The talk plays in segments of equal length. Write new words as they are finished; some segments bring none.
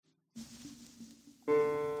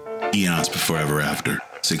Eons forever after,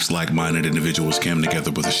 6 like-minded individuals came together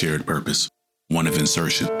with a shared purpose, one of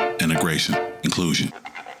insertion, integration, inclusion.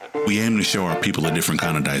 We aim to show our people a different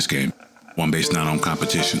kind of dice game, one based not on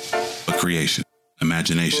competition, but creation,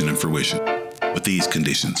 imagination, and fruition. With these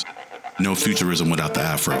conditions, no futurism without the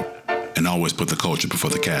afro, and always put the culture before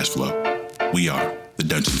the cash flow. We are the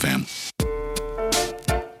Dungeon Family.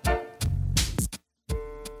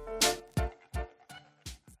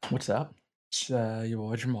 What's up? It's your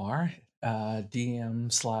boy Jamar,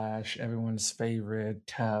 DM / everyone's favorite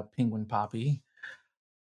penguin poppy,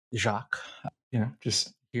 Jacques.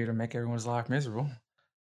 Just here to make everyone's life miserable,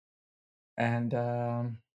 and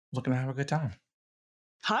looking to have a good time.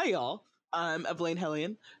 Hi, y'all. I'm Evelyn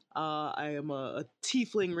Hellion. I am a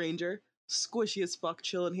tiefling ranger, squishy as fuck,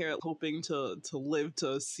 chilling here, hoping to live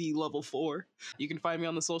to sea level 4. You can find me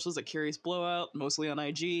on the socials at Curious Blowout, mostly on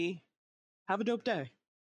IG. Have a dope day.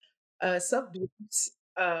 Sup, dudes.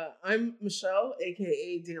 I'm Michelle,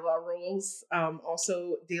 aka De La Rose,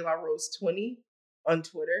 also De La Rose 20 on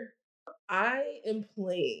Twitter. I am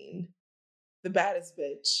playing the baddest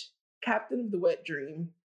bitch, Captain of the Wet Dream,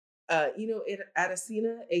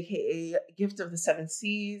 Adesina, aka Gift of the Seven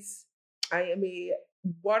Seas. I am a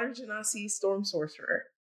water genasi storm sorcerer.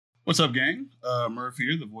 What's up, gang? Murph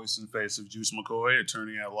here, the voice and face of Juice McCoy,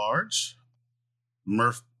 attorney at large.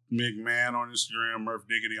 Murph McMahon on Instagram, Murph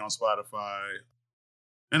Diggity on Spotify.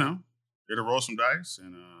 Here to roll some dice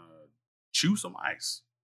and chew some ice.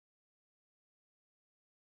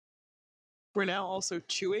 We're now also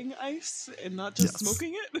chewing ice and not just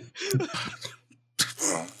smoking it.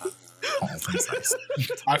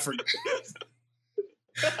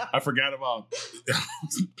 I forgot about that.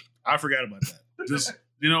 Just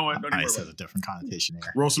what? Don't ice has a different connotation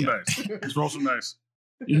here. Roll some dice. Just roll some dice.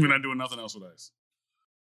 We're not doing nothing else with ice.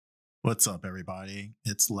 What's up, everybody?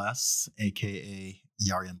 It's Les, aka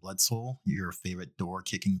Yarian Bloodsoul, your favorite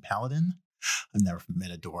door-kicking paladin. I've never met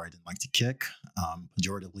a door I didn't like to kick.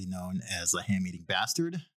 Pejoratively known as a ham-eating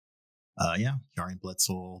bastard. Yarian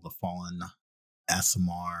Bloodsoul, the fallen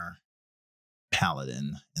ASMR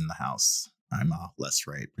paladin in the house. I'm Les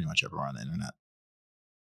Wright, pretty much everywhere on the internet.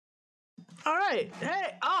 All right.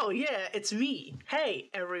 Hey. Oh, yeah, it's me. Hey,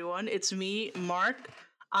 everyone. It's me, Mark.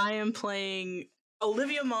 I am playing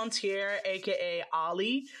Olivia Montier, a.k.a.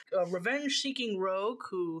 Ollie, a revenge-seeking rogue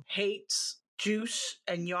who hates Juice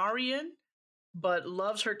and Yarian, but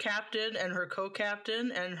loves her captain and her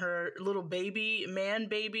co-captain and her little baby,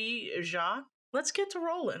 Jacques. Let's get to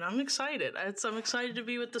rolling. I'm excited. I'm excited to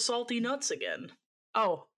be with the salty nuts again.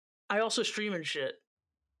 Oh, I also stream and shit.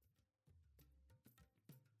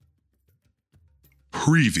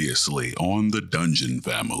 Previously on the Dungeon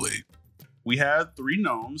Family. We had 3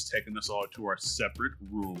 gnomes taking us all to our separate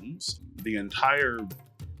rooms. The entire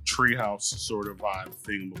treehouse sort of vibe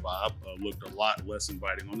thingamabob looked a lot less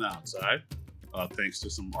inviting on the outside. Thanks to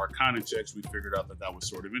some arcana checks, we figured out that was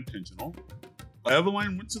sort of intentional.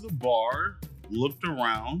 Evelyn went to the bar, looked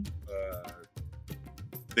around.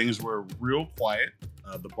 Things were real quiet.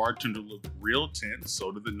 The bartender looked real tense,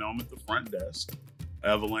 so did the gnome at the front desk.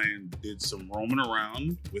 Evelyn did some roaming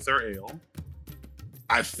around with her ale.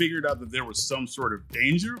 I figured out that there was some sort of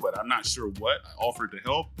danger, but I'm not sure what. I offered to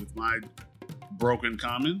help with my broken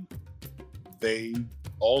common. They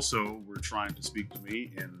also were trying to speak to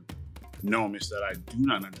me in gnomish that I do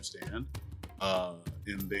not understand.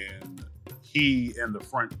 And then he and the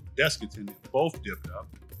front desk attendant both dipped up.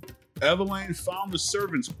 Evelyn found the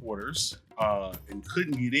servants' quarters and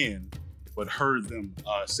couldn't get in, but heard them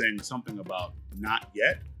saying something about not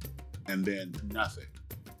yet, and then nothing.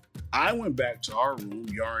 I went back to our room.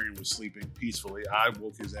 Yarian was sleeping peacefully. I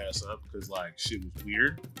woke his ass up because shit was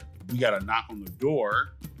weird. We got a knock on the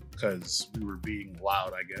door because we were being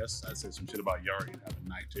loud, I guess. I said some shit about Yarian having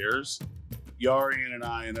night terrors. Yarian and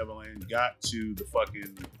I and Evelyn got to the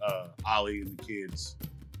fucking Ollie and the kids.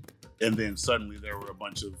 And then suddenly there were a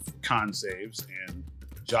bunch of con saves and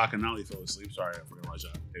Jacques and Ollie fell asleep. Sorry, I forgot about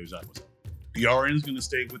Jacques. Hey, Jacques, what's up? Yarian's going to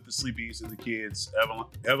stay with the sleepies and the kids.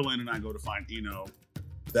 Evelyn and I go to find Eno.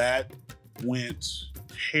 That went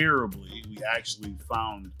terribly. We actually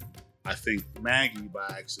found, I think, Maggie by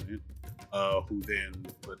accident, who then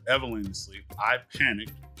put Evelyn to sleep. I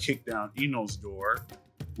panicked, kicked down Eno's door.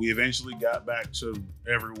 We eventually got back to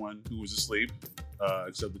everyone who was asleep,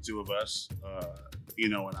 except the 2 of us,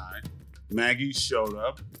 Eno and I. Maggie showed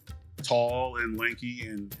up, tall and lanky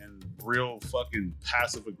and real fucking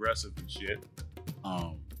passive aggressive and shit.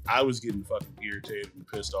 I was getting fucking irritated and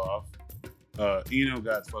pissed off. Eno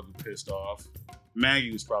got fucking pissed off.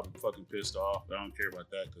 Maggie was probably fucking pissed off. I don't care about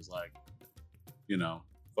that because,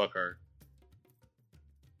 fuck her.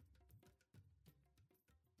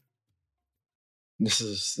 this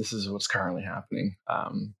is what's currently happening.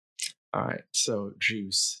 All right, so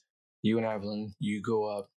Juice, you and Evelyn, you go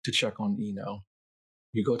up to check on Eno.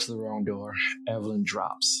 You go to the wrong door. Evelyn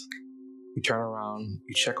drops. You turn around.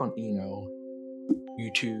 You check on Eno.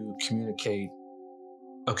 You two communicate.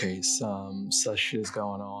 Okay, some such shit is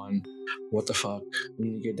going on. What the fuck? We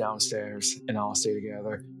need to get downstairs and all stay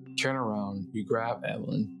together. Turn around. You grab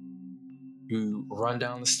Evelyn. You run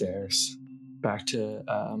down the stairs back to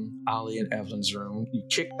Ali and Evelyn's room. You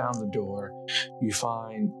kick down the door. You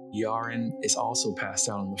find Yaren is also passed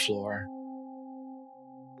out on the floor.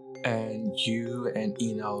 And you and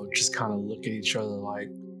Eno just kind of look at each other like,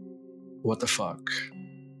 what the fuck?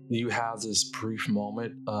 You have this brief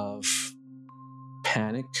moment of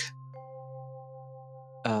panic.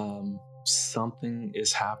 Something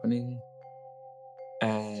is happening,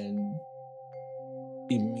 and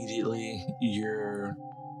immediately your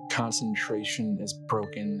concentration is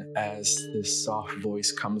broken as this soft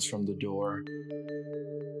voice comes from the door,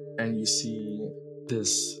 and you see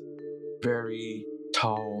this very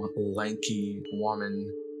tall, lanky woman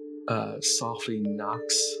softly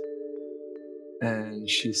knocks, and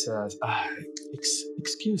she says,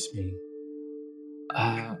 excuse me.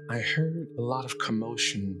 I heard a lot of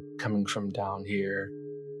commotion coming from down here,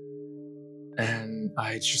 and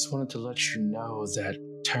I just wanted to let you know that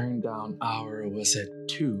turn down hour was at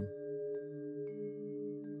 2.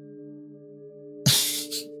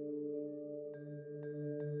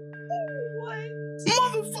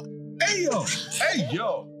 Motherfucker! Hey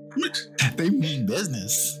yo! They mean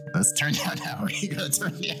business. Let's turn down how we gotta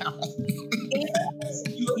turn down.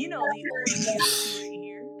 You know the old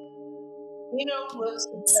here. You know,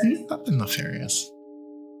 listen, See, nothing nefarious.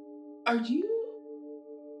 are you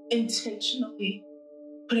intentionally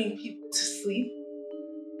putting people to sleep?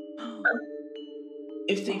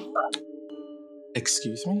 If they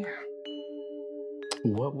Excuse me?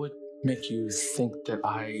 What would make you think that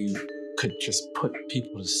I could just put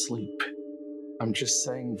people to sleep? I'm just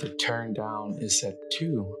saying the turn down is at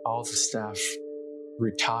 2. All the staff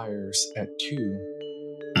retires at 2.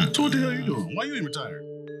 So what the hell are you doing? Why you ain't retired?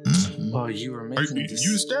 Well, you were Are making you the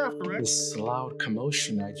staff, correct? this loud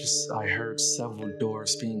commotion. I heard several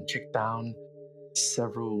doors being kicked down,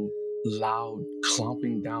 several loud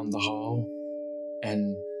clomping down the hall,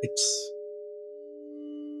 and it's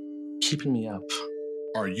keeping me up.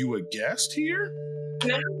 Are you a guest here?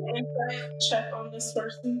 can I do an insight check on this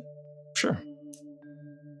person? Sure.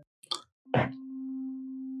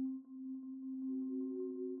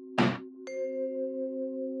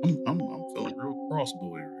 I'm feeling real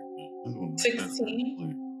crossboy right now. I'm gonna make that 16.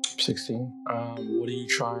 clear. 16. What are you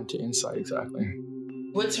trying to insight exactly?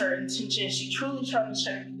 What's her intention? Is she truly trying to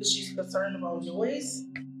check because she's concerned about noise?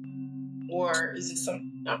 Or is it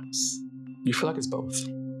something else? You feel like it's both.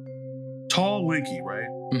 Tall, lanky, right?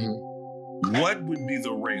 Mm-hmm. What would be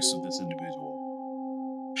the race of this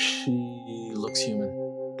individual? She looks human.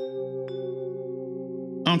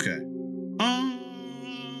 Okay.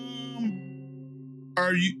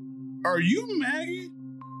 Are you Maggie?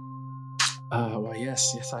 Well,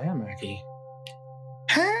 yes, I am Maggie.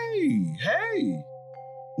 Hey.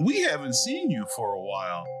 We haven't seen you for a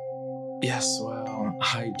while. Yes, well,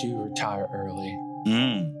 I do retire early.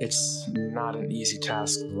 It's not an easy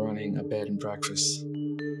task running a bed and breakfast.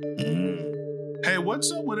 Hey,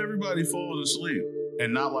 what's up with everybody falling asleep?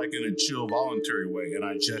 And not like in a chill, voluntary way. And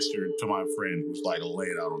I gestured to my friend who's like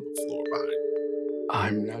laid out on the floor behind.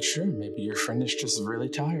 I'm not sure. Maybe your friend is just really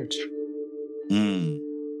tired.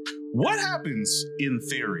 What happens in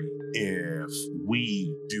theory if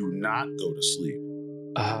we do not go to sleep?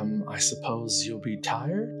 I suppose you'll be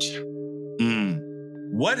tired?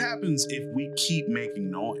 What happens if we keep making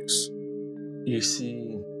noise? You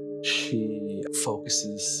see, she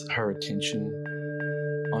focuses her attention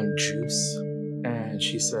on Juice, and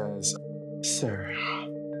she says, Sir,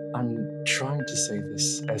 I'm trying to say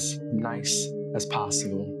this as nice as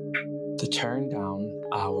possible. The turn down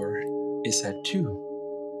hour is at 2.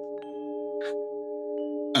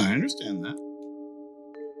 I understand that.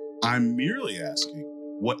 I'm merely asking,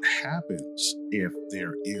 what happens if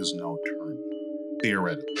there is no turn?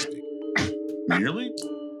 Theoretically.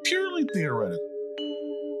 Purely theoretically.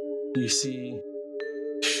 You see,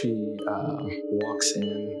 she walks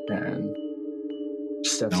in and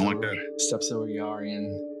steps over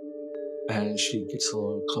Yarian, and she gets a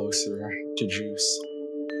little closer to Juice.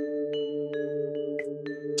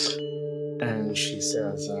 And she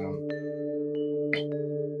says,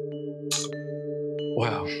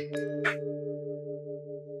 well,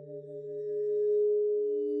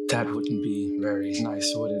 that wouldn't be very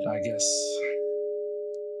nice, would it? I guess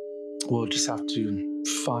we'll just have to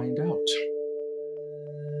find out.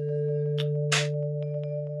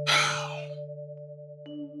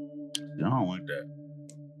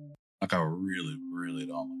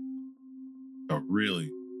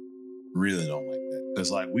 really don't like that.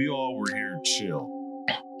 Because, like, we all were here to chill.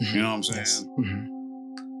 You know what I'm saying? Yes.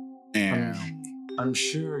 And I'm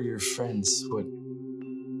sure your friends would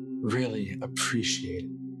really appreciate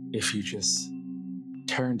it if you just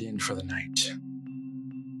turned in for the night.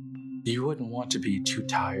 You wouldn't want to be too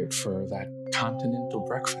tired for that continental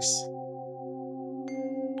breakfast.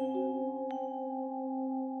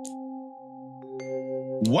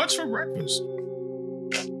 what's for breakfast?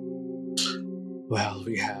 Well,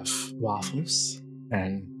 we have waffles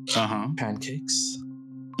and pancakes,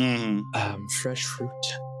 fresh fruit,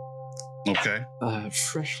 Okay.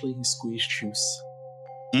 freshly squeezed juice.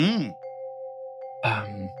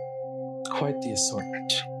 Quite the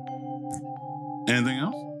assortment. Anything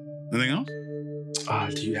else? Anything else?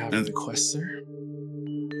 Do you have a request, sir?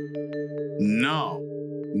 No,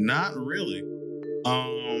 not really. Oh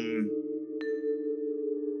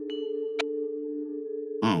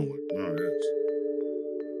my god.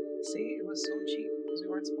 See, it was so cheap because we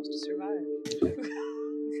weren't supposed to survive.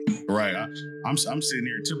 Right. I'm sitting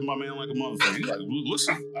here tipping my man like a motherfucker. He's like,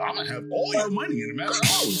 listen, I'm gonna have all your money in a matter of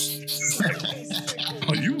hours.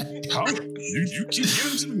 you keep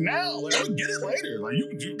giving it to me now. Like, I'm gonna get it later. Like, you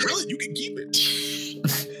can keep it.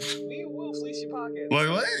 We will fleece your pocket. Like,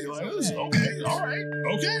 okay, all right,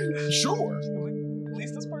 okay, sure. At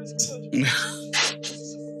least this part is good.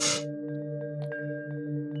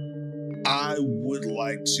 I would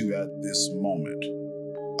like to, at this moment,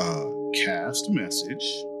 cast message,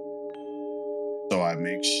 so I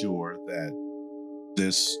make sure that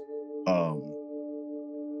this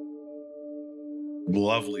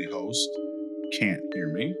lovely host can't hear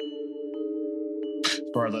me.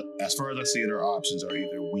 As far as I see it, our options are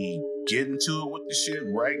either we get into it with the shit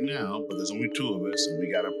right now, but there's only two of us and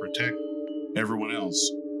we gotta protect everyone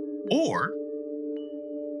else, or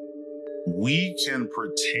we can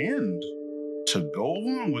pretend to go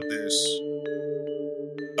along with this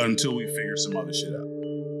until we figure some other shit out.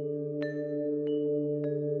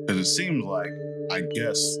 Because it seems like, I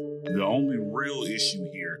guess, the only real issue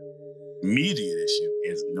here, immediate issue,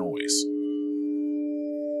 is noise.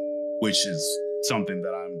 Which is something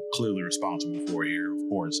that I'm clearly responsible for here, of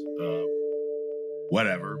course.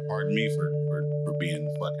 Whatever. Pardon me for being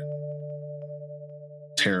fucking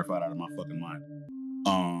terrified out of my fucking mind.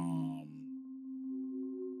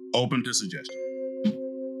 Open to suggestion.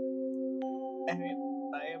 I mean,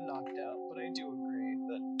 I am knocked out, but I do agree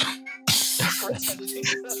that pretending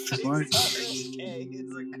that she's not okay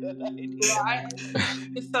is a good idea.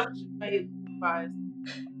 It's something I advise.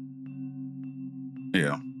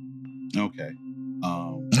 Yeah. Okay.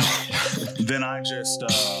 Then I just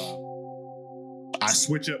I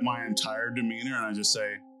switch up my entire demeanor and I just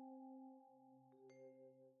say,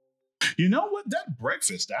 you know what? That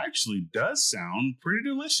breakfast actually does sound pretty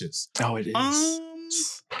delicious. Oh, it is.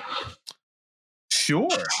 Sure.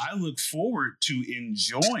 I look forward to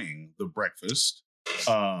enjoying the breakfast.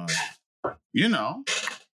 You know,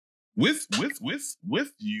 with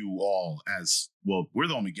you all, as well. We're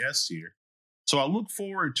the only guests here, so I look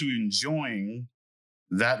forward to enjoying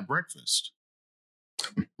that breakfast.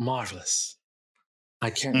 Marvelous. I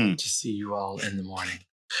can't wait to see you all in the morning.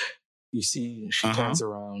 You see, she turns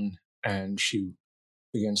around and she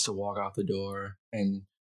begins to walk out the door, and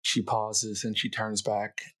she pauses and she turns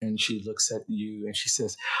back and she looks at you and she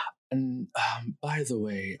says, and by the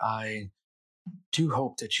way, I do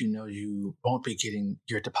hope that you know you won't be getting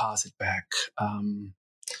your deposit back. I'm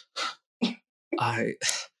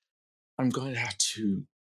going to have to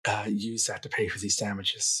use that to pay for these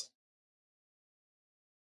damages.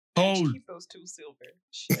 Keep those 2 silver.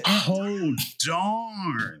 Shit. Oh,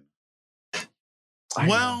 darn.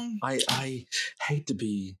 I hate to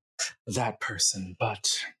be that person,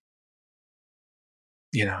 but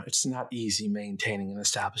you know, it's not easy maintaining an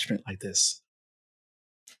establishment like this.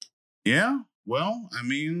 Yeah, well, I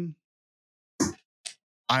mean,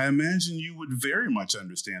 I imagine you would very much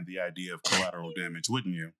understand the idea of collateral damage,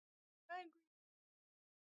 wouldn't you?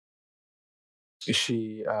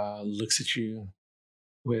 She looks at you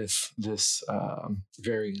with this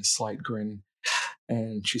very slight grin,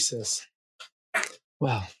 and she says,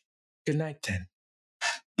 well, good night then.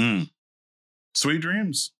 Sweet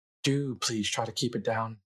dreams. Do please try to keep it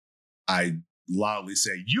down. I loudly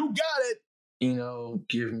say, you got it. You know,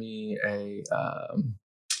 give me a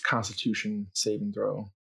Constitution saving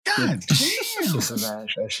throw. God damn.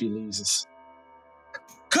 Disadvantage as she leaves us.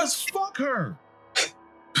 'Cause fuck her.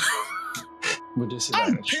 With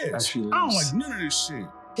disadvantage as she leaves. I don't like none of this shit.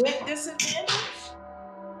 With disadvantage?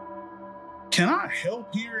 Can I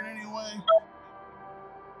help here in any way?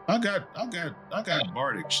 I got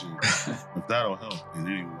bardic shit. If that'll help in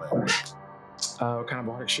any way. What kind of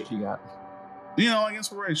bardic shit you got? Like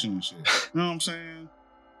inspiration and shit. You know what I'm saying?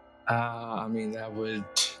 I mean, that would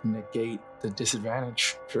negate the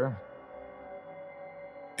disadvantage. Sure.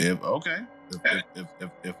 If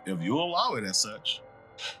you allow it as such.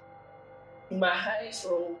 My highest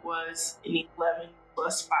roll was an 11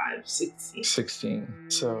 plus 5, 16. 16.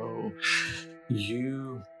 So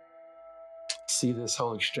you see this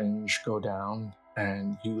whole exchange go down,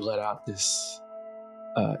 and you let out this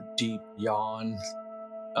deep yawn,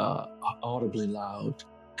 audibly loud,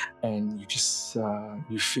 and you just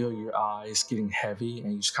you feel your eyes getting heavy,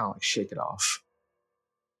 and you just kind of like shake it off.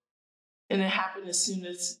 And it happened as soon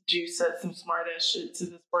as Juice said some smart ass shit to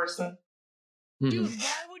this person. Dude,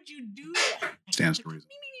 why would you do that? Stands to reason.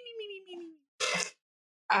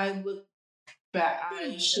 I look back,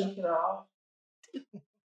 I shake it off,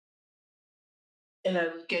 and I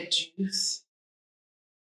look at Juice,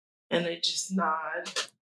 and I just nod.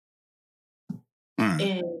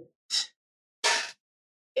 And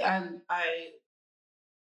I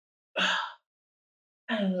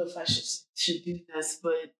don't know if I should do this,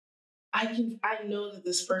 but I know that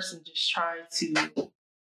this person just tried to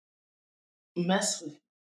mess with me.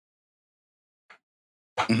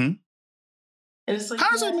 Mm-hmm. And it's like, how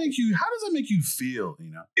does that make you feel?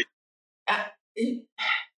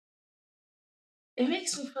 It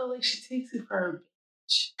makes me feel like she takes it for a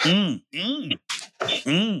bitch.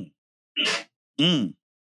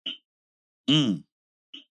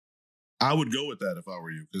 I would go with that if I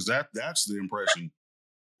were you, because that's the impression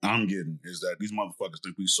I'm getting, is that these motherfuckers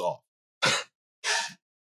think we soft.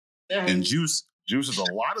 And Juice is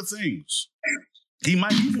a lot of things. He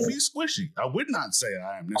might even be squishy. I would not say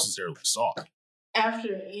I am necessarily soft.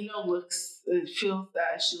 After feels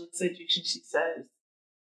that, she looks at Juice and she says,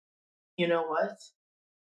 "You know what?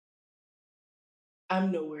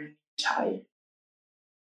 I'm nowhere near tired."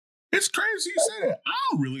 It's crazy you say that. I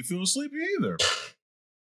don't really feel sleepy either.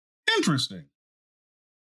 Interesting.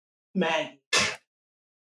 Maggie,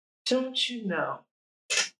 don't you know?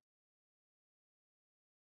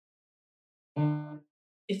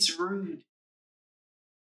 It's rude.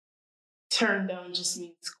 Turn down just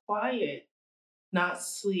means quiet, not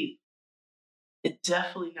sleep. It's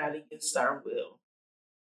definitely not against our will.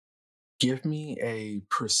 Give me a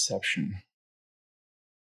perception.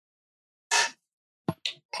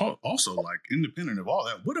 Also, like, independent of all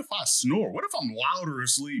that, what if I snore? What if I'm louder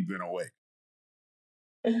asleep than awake?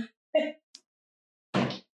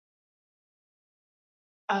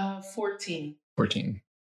 14. 14.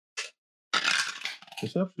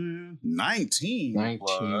 Perception. 19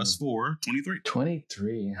 plus 4, 23.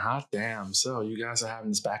 23. Hot damn. So you guys are having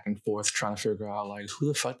this back and forth trying to figure out, like, who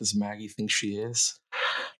the fuck does Maggie think she is?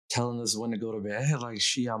 Telling us when to go to bed? Like,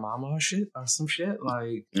 she our mama or shit? Or some shit?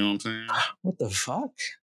 Like, you know what I'm saying? What the fuck?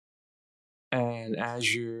 And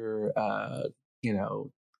as you're,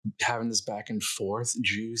 having this back and forth,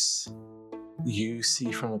 Juice, you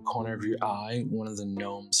see from the corner of your eye one of the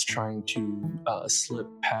gnomes trying to slip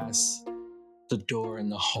past the door in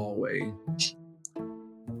the hallway.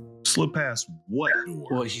 Slip past what door?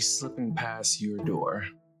 Well, he's slipping past your door.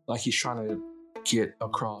 Like he's trying to get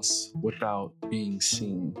across without being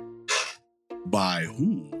seen. By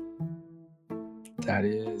whom? That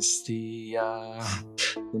is the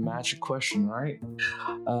magic question, right?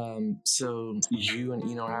 So you and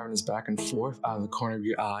Eno are having this back and forth. Out of the corner of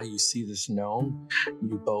your eye, you see this gnome.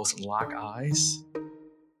 You both lock eyes.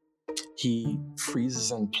 He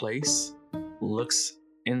freezes in place, looks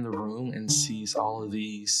in the room and sees all of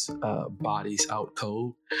these bodies out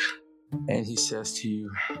cold. And he says to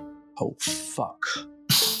you, "Oh, fuck."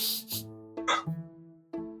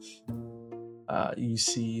 You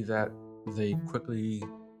see that they quickly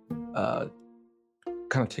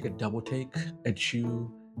kind of take a double take at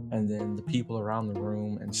you and then the people around the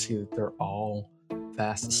room and see that they're all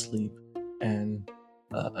fast asleep. And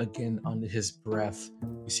again, under his breath,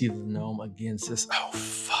 you see the gnome again says, "Oh,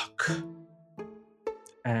 fuck."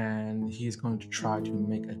 And he's going to try to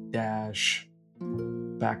make a dash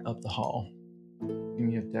back up the hall. Give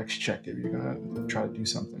me a dex check if you're going to try to do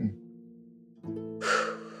something.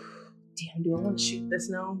 Damn, do I want to shoot this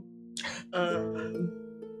gnome?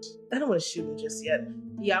 I don't want to shoot him just yet.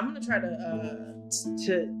 Yeah, I'm gonna try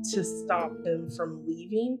to stop him from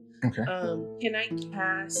leaving. Okay. Can I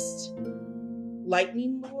cast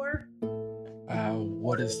lightning lore?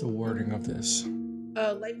 What is the wording of this?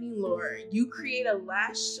 Lightning lore. You create a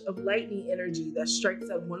lash of lightning energy that strikes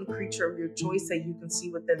at one creature of your choice that you can see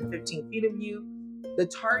within 15 feet of you. The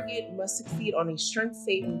target must succeed on a strength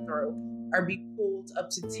saving throw or be pulled up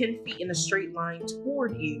to 10 feet in a straight line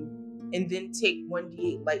toward you, and then take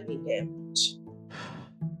 1d8 lightning damage.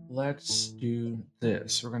 let's do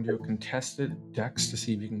this. We're going to do a contested dex to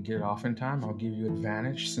see if you can get it off in time. I'll give you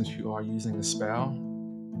advantage since you are using the spell.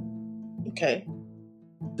 Okay.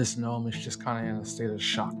 This gnome is just kind of in a state of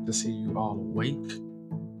shock to see you all awake.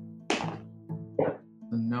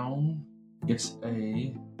 The gnome gets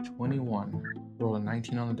a 21. Roll a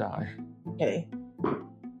 19 on the die. Okay.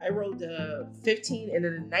 I rolled a 15 and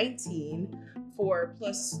then a 19 for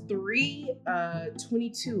 +3,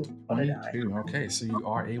 22 on a die. 22. Okay, so you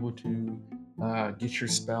are able to get your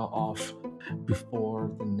spell off before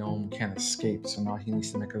the gnome can escape. So now he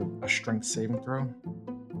needs to make a strength saving throw.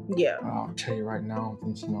 Yeah. I'll tell you right now,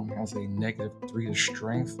 this gnome has a -3 to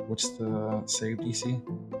strength. What's the save DC?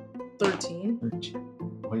 13.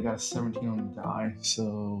 13. Well, you got a 17 on the die,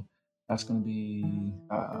 so that's going to be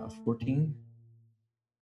 14.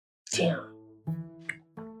 Damn.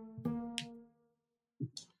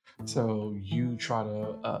 So you try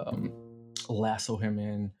to lasso him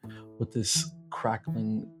in with this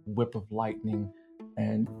crackling whip of lightning,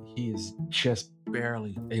 and he is just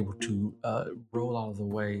barely able to roll out of the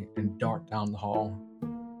way and dart down the hall.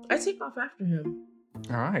 I take off after him.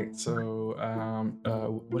 All right. So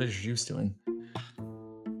what is Juice doing?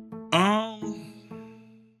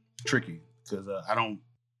 Tricky because I don't.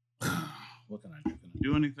 What can I do? Can I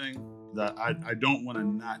do anything? I don't want to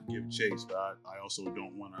not give chase, but I also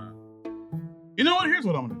don't want to. You know what? Here's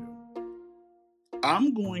what I'm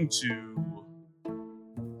going to do.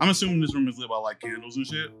 I'm assuming this room is lit by like candles and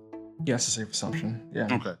shit. Yeah, that's a safe assumption. Yeah.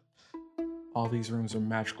 Okay. All these rooms are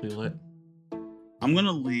magically lit. I'm going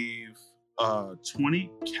to leave 20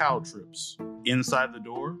 cow trips inside the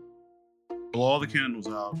door, blow all the candles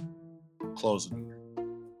out, close the door.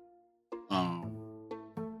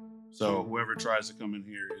 So whoever tries to come in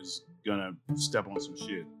here is gonna step on some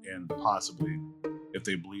shit, and possibly, if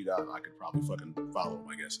they bleed out, I could probably fucking follow them,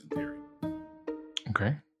 I guess, in theory.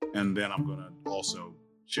 Okay. And then I'm gonna also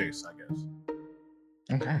chase, I guess.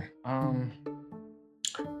 Okay.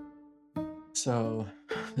 So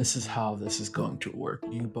this is how this is going to work.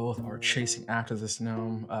 You both are chasing after this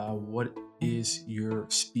gnome. What is your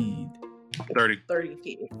speed? 30. 30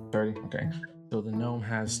 feet. 30. Okay. So the gnome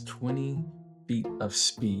has 20 feet of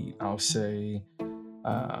speed. I'll say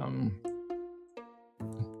the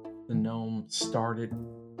gnome started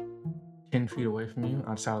 10 feet away from you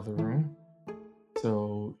outside of the room.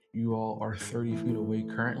 So you all are 30 feet away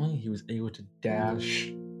currently. He was able to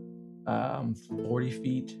dash 40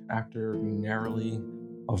 feet after narrowly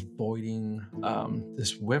avoiding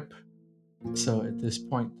this whip. So at this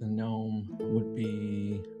point, the gnome would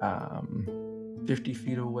be 50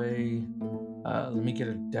 feet away. Let me get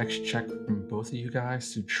a dex check from both of you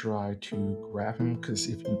guys to try to grab him, because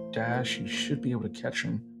if you dash, you should be able to catch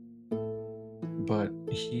him. But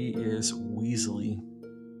he is weaselly.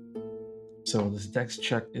 So this dex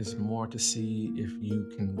check is more to see if you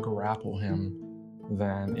can grapple him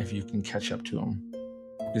than if you can catch up to him.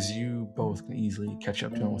 Because you both can easily catch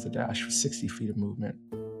up to him with a dash for 60 feet of movement.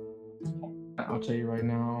 I'll tell you right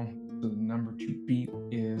now, the number to beat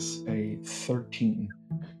is a 13.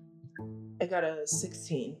 I got a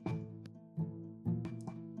 16.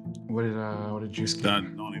 What did Juice get?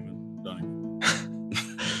 Don't even.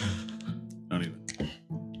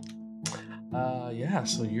 Yeah,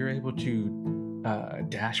 so you're able to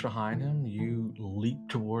dash behind him, you leap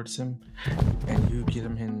towards him, and you get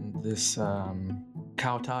him in this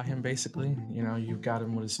kowtow him basically. You know, you've got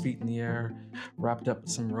him with his feet in the air, wrapped up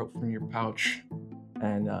with some rope from your pouch,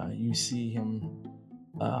 and you see him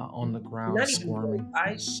on the ground Not even squirming. rope.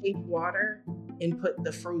 I shape water and put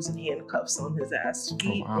the frozen handcuffs on his ass,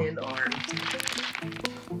 feet and arms.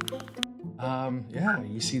 Yeah,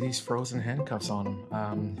 you see these frozen handcuffs on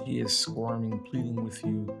him. He is squirming, pleading with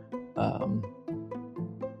you.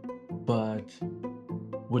 But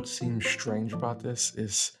what seems strange about this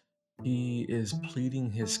is he is pleading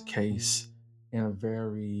his case in a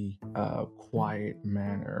very quiet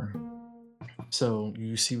manner. So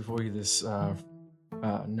you see before you this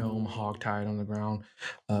gnome hog-tied on the ground,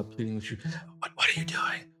 pleading with you. What are you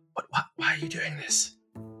doing? Why are you doing this?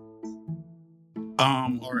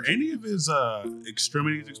 Are any of his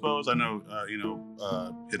extremities exposed? I know,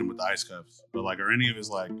 hit him with the ice cuffs, but like, are any of his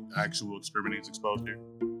like actual extremities exposed here?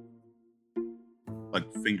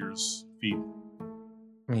 Like fingers, feet?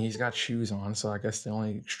 I mean, he's got shoes on, so I guess the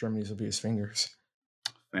only extremities will be his fingers.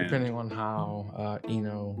 And Depending on how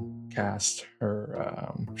Eno cast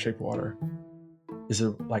her shape water. Is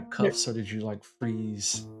it like cuffs, or did you like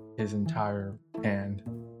freeze his entire hand?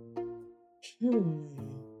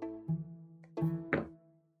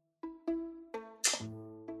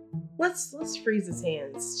 Let's freeze his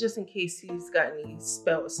hands just in case he's got any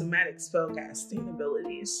somatic spellcasting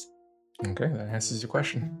abilities. Okay, that answers your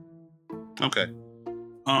question. Okay.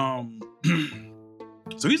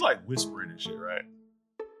 So he's like whispering and shit, right?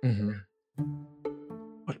 Mm-hmm.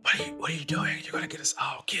 What are you doing? You're gonna get us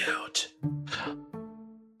all killed.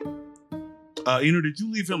 Did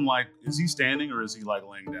you leave him is he standing or is he like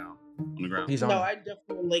laying down on the ground? He's on. No, I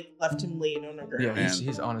definitely left him laying on the ground. Yeah,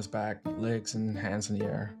 he's on his back, legs and hands in the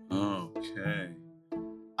air. Okay.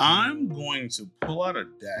 I'm going to pull out a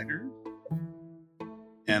dagger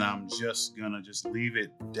and I'm just gonna leave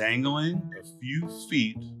it dangling a few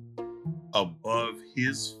feet above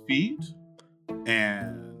his feet,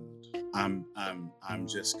 and I'm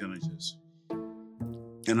just gonna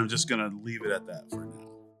leave it at that for now.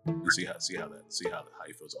 And see how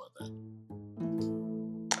he feels about that.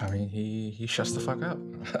 I mean, he shuts the fuck up.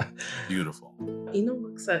 Beautiful. Eno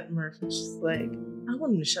looks at Murph and she's like, I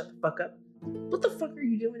want him to shut the fuck up. What the fuck are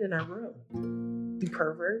you doing in our room? You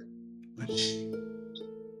pervert.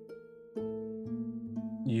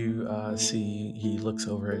 You see he looks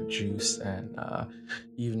over at Juice, and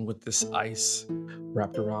even with this ice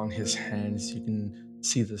wrapped around his hands, you can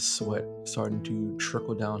see the sweat starting to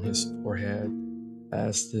trickle down his forehead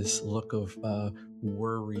as this look of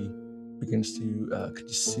worry begins to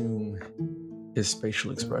consume his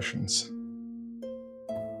facial expressions.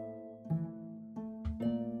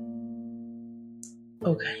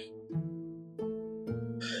 Okay.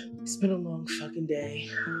 It's been a long fucking day,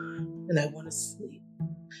 and I want to sleep.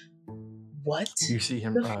 What? You see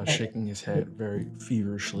him shaking his head very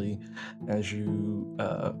feverishly as you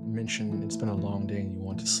mention it's been a long day and you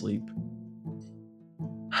want to sleep.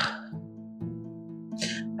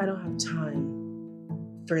 I don't have time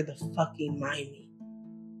for the fucking miming.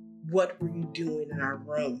 What were you doing in our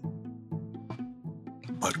room?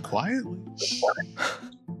 But quietly.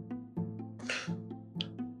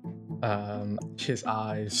 His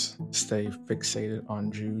eyes stay fixated on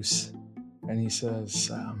Juice, and he says,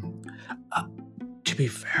 to be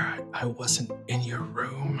fair, I wasn't in your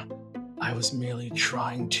room. I was merely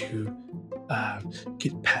trying to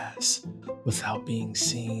get past without being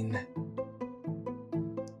seen.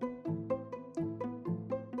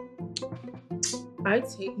 I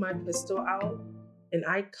take my pistol out and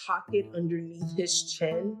I cock it underneath his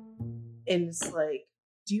chin, and it's like,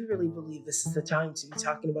 do you really believe this is the time to be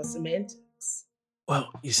talking about semantics?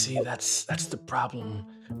 Well, you see, that's the problem.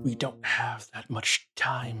 We don't have that much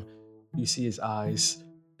time. You see his eyes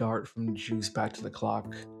dart from Juice back to the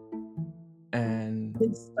clock, and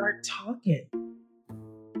Then start talking.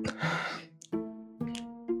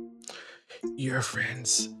 Your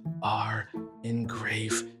friends are in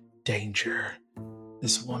grave danger.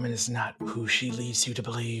 This woman is not who she leads you to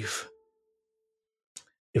believe.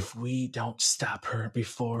 If we don't stop her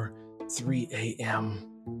before 3 a.m.,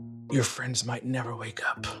 your friends might never wake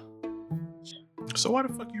up. So why the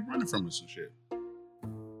fuck are you running from us and shit?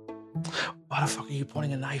 Why the fuck are you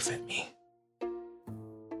pointing a knife at me?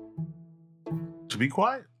 To be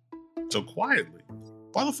quiet. So quietly.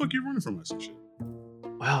 Why the fuck are you running from us and shit?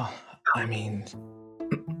 Well, I mean,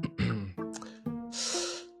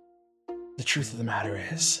 the truth of the matter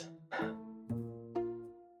is,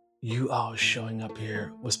 you all showing up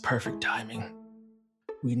here was perfect timing.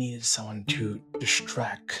 We needed someone to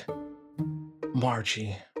distract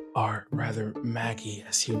Margie, or rather Maggie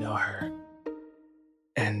as you know her.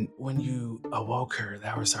 And when you awoke her,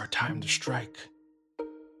 that was our time to strike.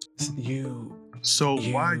 So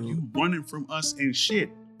why are you running from us and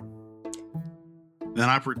shit? Then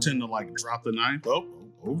I pretend to drop the knife. Oh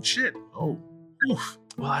shit. Oh. Oof.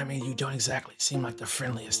 Well, I mean, you don't exactly seem like the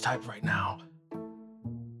friendliest type right now.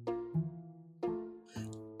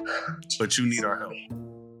 But you need our help.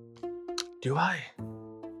 Do I?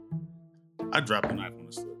 I dropped the knife on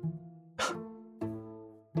his foot.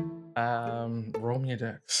 Roll me a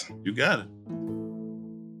dex. You got it.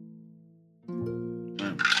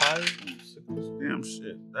 I'm tired. I'm sick of this damn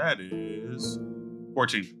shit. That is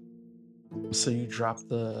 14. So you drop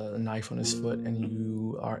the knife on his foot, and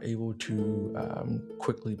you are able to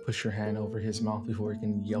quickly push your hand over his mouth before he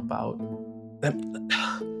can yelp out.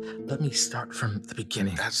 Let me start from the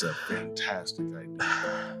beginning. That's a fantastic idea.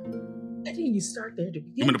 I think you start there to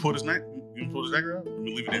begin. You want me to pull this knife? You want me to pull this dagger out? Let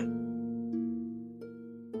me leave it in.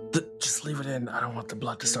 Just leave it in. I don't want the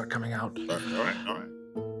blood to start coming out. All right.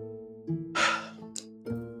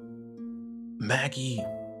 Maggie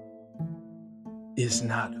is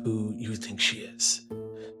not who you think she is.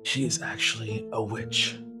 She is actually a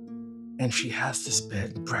witch. And she has this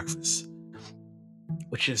bed and breakfast,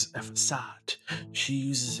 which is a facade. She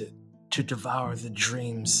uses it to devour the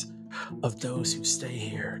dreams of those who stay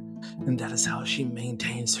here, and that is how she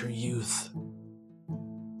maintains her youth.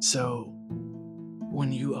 So,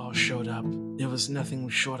 when you all showed up, it was nothing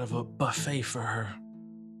short of a buffet for her.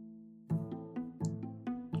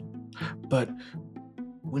 But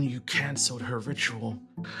when you canceled her ritual,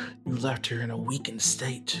 you left her in a weakened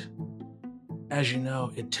state. As you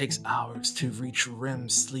know, it takes hours to reach REM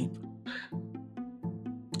sleep.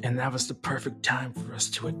 And that was the perfect time for us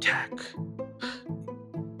to attack,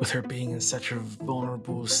 with her being in such a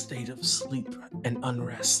vulnerable state of sleep and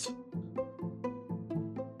unrest.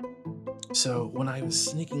 So when I was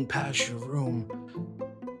sneaking past your room,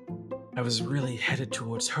 I was really headed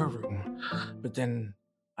towards her room, but then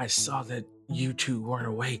I saw that you two weren't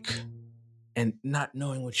awake, and not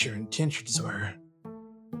knowing what your intentions were,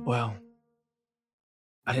 well,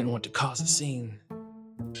 I didn't want to cause a scene.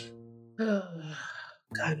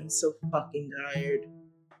 God, I'm so fucking tired.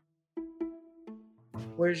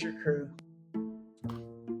 Where's your crew?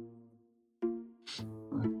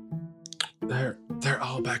 They're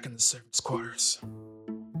all back in the servants' quarters.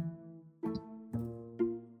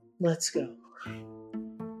 Let's go.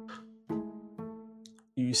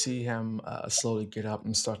 You see him slowly get up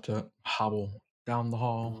and start to hobble down the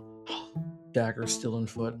hall, dagger still in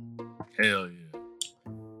foot. Hell yeah.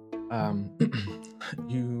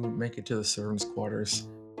 You make it to the servants' quarters,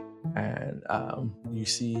 and you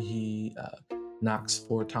see he knocks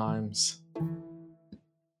 4 times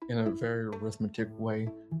in a very arithmetic way,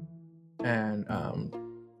 and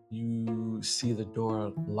you see the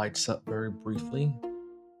door lights up very briefly,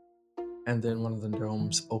 and then one of the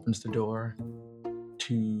gnomes opens the door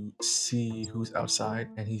to see who's outside,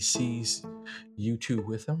 and he sees you two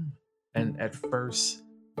with him. And at first,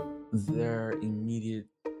 their immediate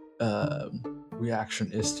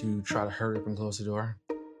reaction is to try to hurry up and close the door.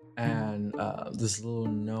 And this little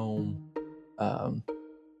gnome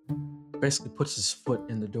basically puts his foot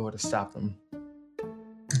in the door to stop them.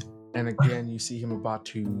 And again, you see him about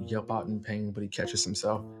to yelp out in pain, but he catches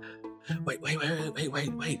himself. Wait,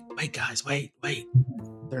 guys, wait.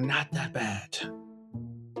 They're not that bad.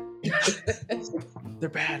 They're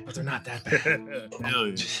bad, but they're not that bad. Hell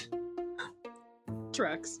yeah.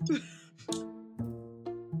 Tracks.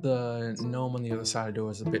 The gnome on the other side of the door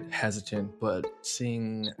is a bit hesitant, but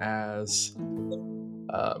seeing as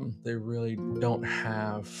they really don't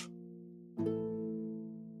have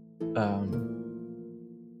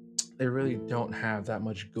that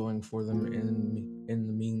much going for them in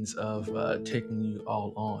the means of taking you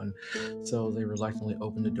all on, so they reluctantly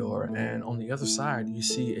open the door. And on the other side, you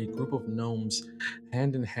see a group of gnomes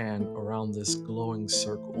hand in hand around this glowing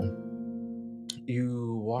circle.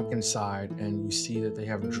 You walk inside and you see that they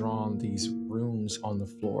have drawn these runes on the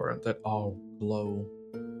floor that all glow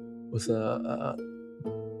with a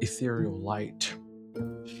ethereal light.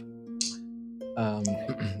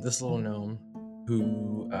 This little gnome,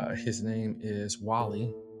 who his name is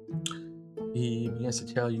Wally, he begins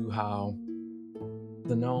to tell you how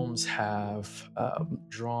the gnomes have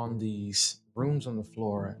drawn these runes on the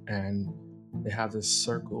floor, and they have this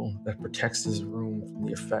circle that protects this room from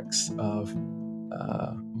the effects of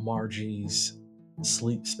Margie's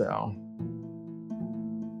sleep spell.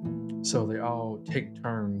 So they all take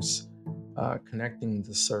turns connecting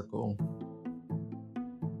the circle.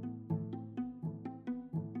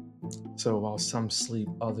 So while some sleep,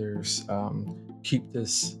 others keep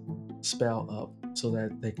this spell up so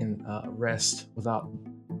that they can rest without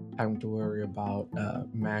having to worry about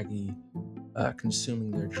Maggie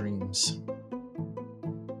consuming their dreams.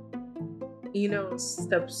 Eno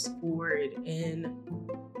steps forward and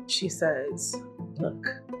she says, "Look,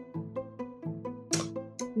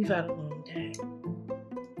 we've had a long day.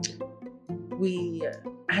 We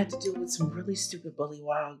had to deal with some really stupid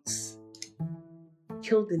bullywogs.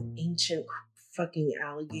 Killed an ancient fucking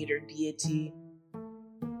alligator deity.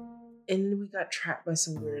 And we got trapped by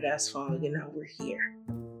some weird ass fog, and now we're here.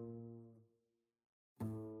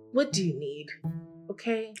 What do you need?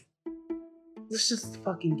 Okay? Let's just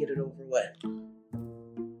fucking get it over with."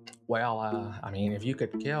 Well, I mean, if you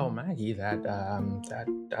could kill Maggie, that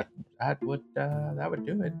would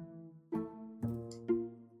do it.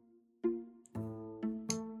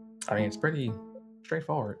 I mean, it's pretty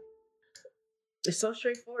straightforward. It's so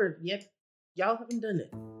straightforward, yet y'all haven't done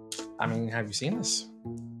it. I mean, have you seen us?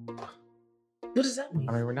 What does that mean?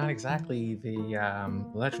 I mean, we're not exactly the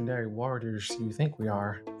legendary warriors you think we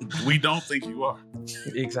are. We don't think you are.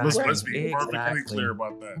 Exactly. Let's be perfectly clear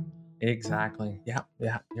about that. Exactly. Yeah,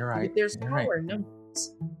 you're right. But there's you're power in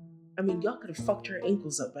numbers. I mean, y'all could have fucked her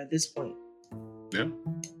ankles up by this point.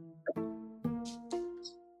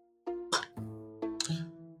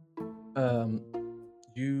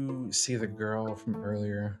 You see the girl from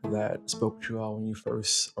earlier that spoke to you all when you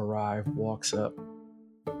first arrived walks up.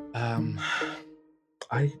 Um,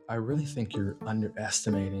 I really think you're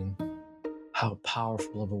underestimating how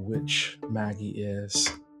powerful of a witch Maggie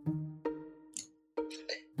is.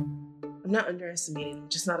 I'm not underestimating. I'm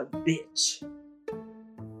just not a bitch.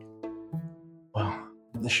 Well,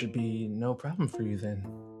 this should be no problem for you then.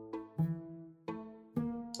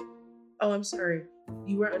 Oh, I'm sorry.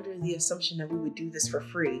 You were under the assumption that we would do this for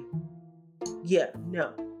free. Yeah,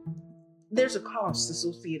 no. There's a cost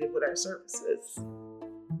associated with our services.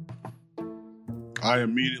 I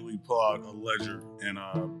immediately pull out a ledger and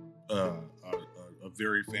a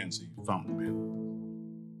very fancy fountain pen.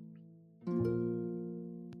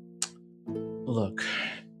 Look,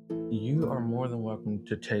 you are more than welcome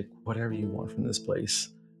to take whatever you want from this place.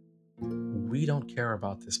 We don't care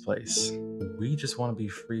about this place. We just want to be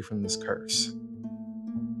free from this curse.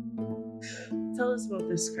 Tell us about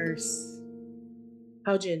this curse.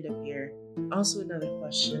 How'd you end up here? Also, another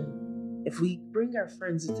question. If we bring our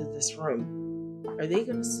friends into this room, are they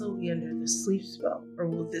going to still be under the sleep spell, or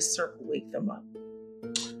will this circle wake them up?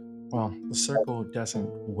 Well, the circle doesn't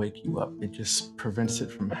wake you up. It just prevents it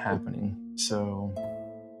from happening. So,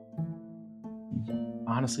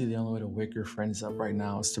 honestly, the only way to wake your friends up right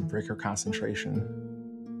now is to break her concentration.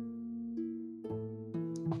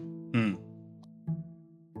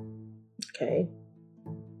 Okay.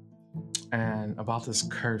 And about this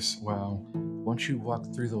curse, well, once you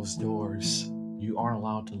walk through those doors, you aren't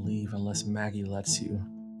allowed to leave unless Maggie lets you.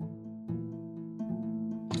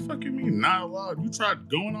 What the fuck you mean, not allowed? You tried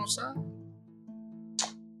going outside?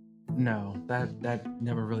 No, that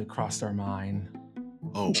never really crossed our mind.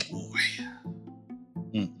 Oh boy.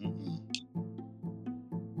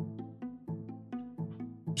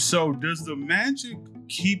 So does the magic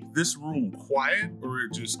keep this room quiet, or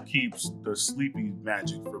it just keeps the sleepy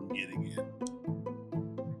magic from getting in?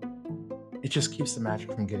 It just keeps the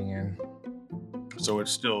magic from getting in. So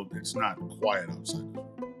it's not quiet outside.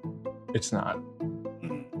 It's not.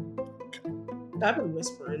 Okay. I've been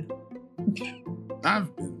whispering.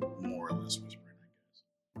 I've been more or less whispering,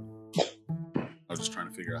 I guess. I was just trying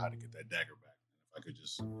to figure out how to get that dagger back. If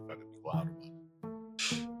I could be loud about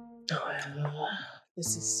it. Oh,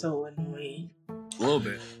 this is so annoying. A little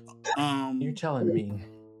bit. You're telling me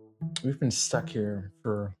we've been stuck here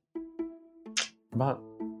for about...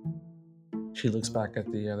 She looks back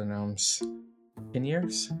at the other gnomes. 10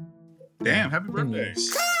 years? Damn, happy 10 birthday.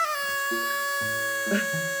 years.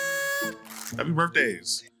 Happy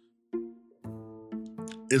birthdays.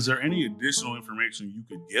 Is there any additional information you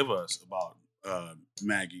could give us about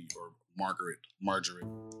Maggie or Margaret?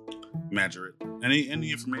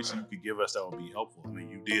 Any information you could give us that would be helpful? I mean,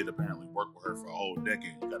 you did apparently work with her for a whole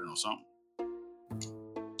decade. You gotta know something.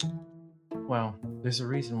 Well, there's a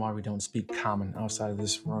reason why we don't speak common outside of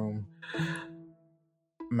this room.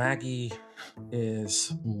 Maggie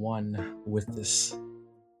is one with this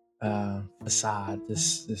facade,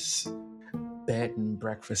 this bed and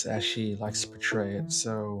breakfast, as she likes to portray it.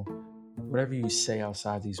 So whatever you say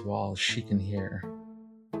outside these walls, she can hear.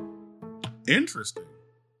 Interesting.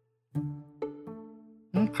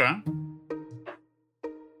 Okay.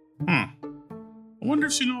 I wonder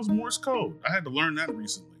if she knows Morse code. I had to learn that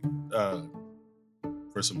recently.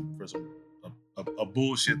 For a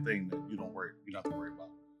bullshit thing that you don't have to worry about.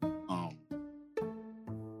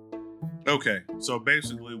 Okay, so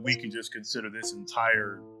basically we can just consider this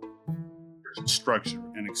entire structure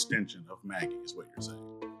an extension of Maggie, is what you're saying.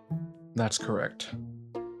 That's correct.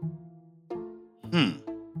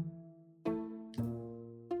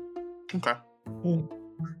 Okay.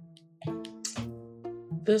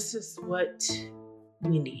 This is what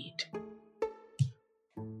we need.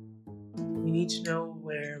 We need to know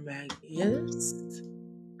where Maggie is.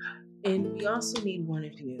 And we also need one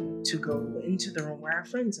of you to go into the room where our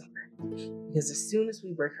friends are. Because as soon as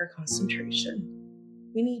we break her concentration,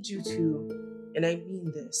 we need you to, and I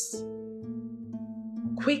mean this,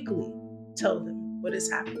 quickly tell them what is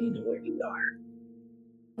happening and where you are.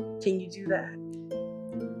 Can you do that?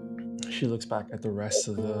 She looks back at the rest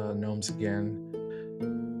of the gnomes again,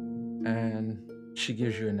 and she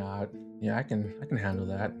gives you a nod. Yeah, I can handle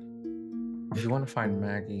that. If you want to find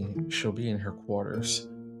Maggie, she'll be in her quarters.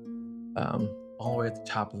 All the way at the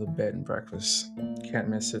top of the bed and breakfast. Can't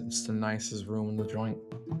miss it. It's the nicest room in the joint.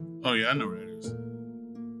 Oh yeah, I know where that is.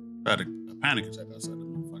 I had a panic attack outside the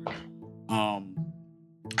motherfucker.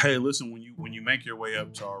 Hey, listen, when you make your way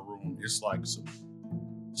up to our room, it's like some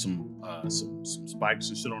spikes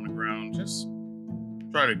and shit on the ground. Just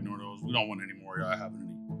try to ignore those. We don't want any more of y'all having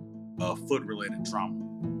any foot related trauma.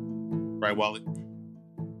 Right, Wally?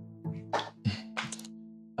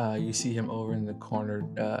 You see him over in the corner,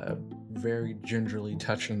 very gingerly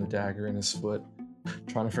touching the dagger in his foot,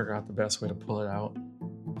 trying to figure out the best way to pull it out.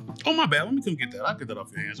 Oh, my bad. Let me come get that. I'll get that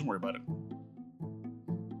off your hands. Don't worry about it.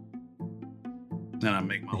 Then I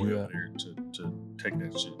make my way over there to take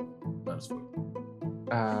that shit out of his foot.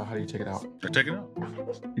 How do you take it out? I take it out.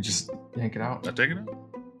 You just yank it out? I take it out.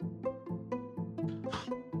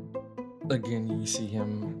 Again, you see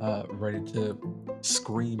him ready to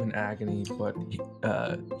scream in agony, but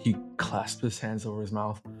he clasps his hands over his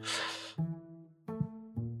mouth.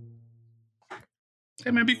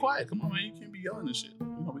 Hey man, be quiet. Come on, man. You can't be yelling and shit.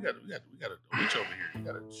 You know, we got a witch over here. You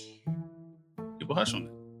gotta keep a hush on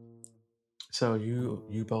it. So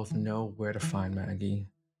you both know where to find Maggie,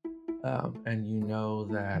 and you know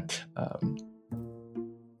that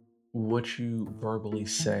what you verbally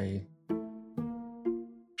say,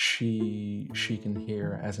 she can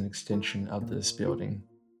hear as an extension of this building.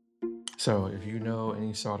 So if you know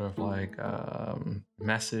any sort of like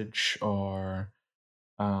message or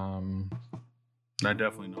I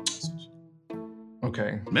definitely know message.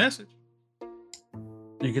 Okay. Message?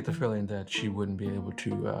 You get the feeling that she wouldn't be able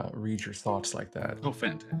to read your thoughts like that. Oh,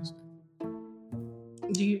 fantastic.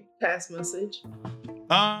 Do you pass message?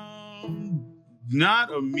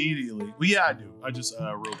 Not immediately. Well, yeah, I do. I just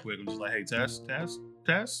real quick, I'm just like, hey, test.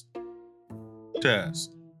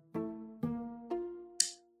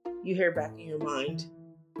 You hear back in your mind,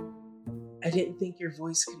 I didn't think your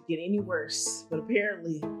voice could get any worse, but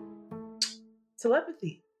apparently,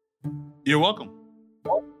 telepathy. You're welcome,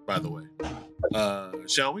 by the way.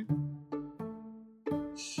 Shall we?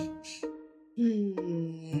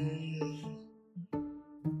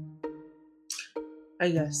 I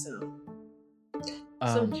guess so.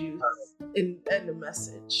 Some juice and a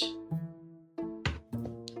message.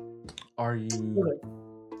 Are you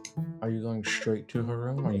going straight to her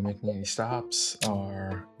room? Are you making any stops,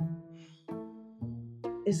 or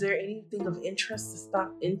is there anything of interest to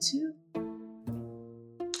stop into?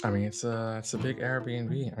 I mean, it's a big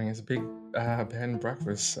Airbnb. I mean, it's a big bed and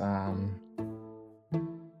breakfast.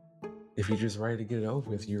 If you're just ready to get it over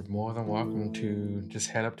with, you're more than welcome to just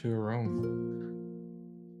head up to her room.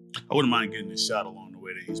 I wouldn't mind getting a shot along the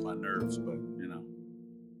way to ease my nerves, but you know,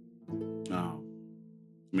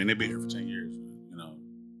 I mean, they've been here for 10 years. You know,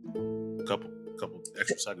 a couple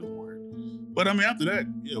extra seconds more. But I mean, after that,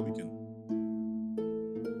 yeah, we can.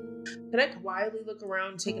 Can I quietly look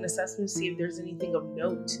around, take an assessment, see if there's anything of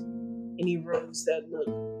note? Any rooms that look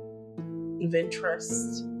of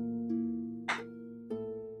interest?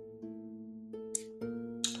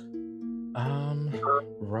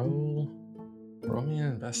 Roll me an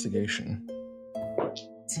investigation.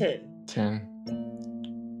 10.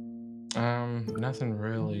 Nothing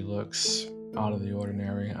really looks out of the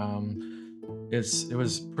ordinary. It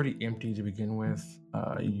was pretty empty to begin with.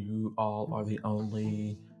 You all are the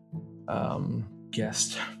only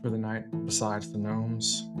guest for the night besides the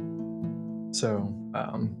gnomes. So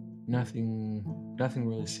nothing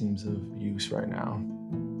really seems of use right now.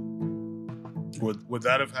 Would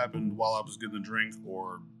that have happened while I was getting a drink,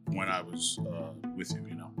 or when I was with you?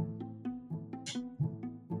 You know.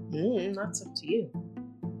 That's up to you.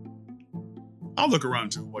 I'll look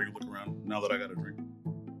around too while you look around. Now that I got a drink.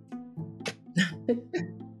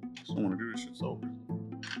 Just don't want to do this shit sober.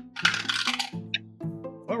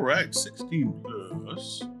 All right, 16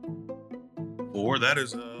 plus 4. That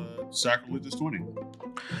is sacrilegious 20.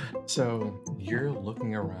 So you're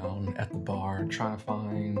looking around at the bar, trying to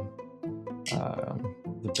find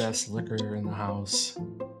the best liquor in the house,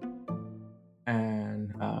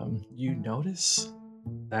 and you notice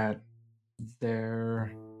that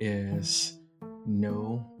there is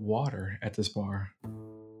no water at this bar.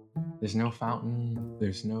 There's no fountain,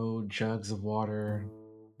 there's no jugs of water,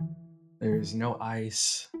 there's no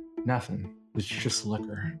ice, nothing. It's just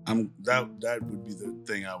liquor. That would be the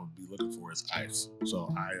thing I would be looking for is ice.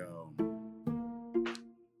 So I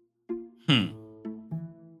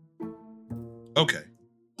Okay.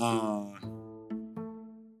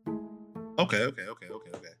 Okay.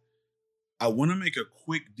 I want to make a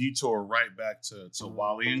quick detour right back to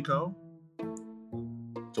Wally and Co.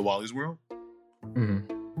 To Wally's World. Mm-hmm.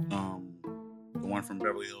 The one from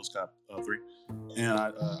Beverly Hills Cop 3. And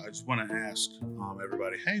I just want to ask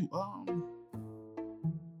everybody, hey, y'all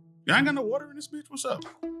ain't got no water in this bitch? What's up?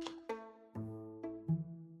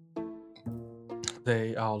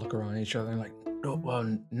 They all look around at each other and like, oh,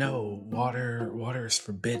 well, no, water is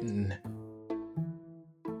forbidden.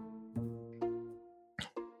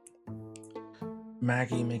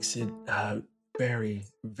 Maggie makes it very,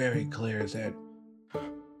 very clear that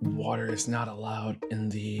water is not allowed in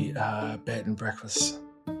the bed and breakfast.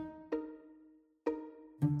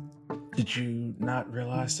 Did you not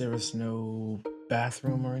realize there was no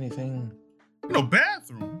bathroom or anything? No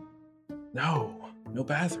bathroom. No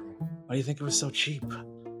bathroom. Why do you think it was so cheap? I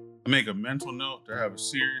make a mental note to have a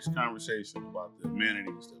serious conversation about the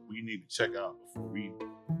amenities that we need to check out before we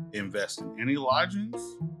invest in any lodgings.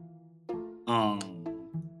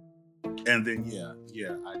 And then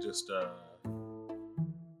I just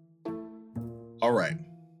all right.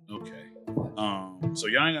 Okay. So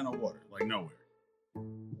y'all ain't got no water, like nowhere.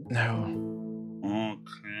 No.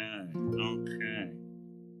 Okay.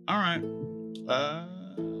 All right.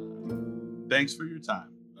 Thanks for your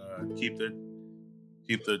time. Keep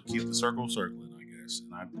the circle circling, I guess.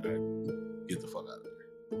 And I get the fuck out of there.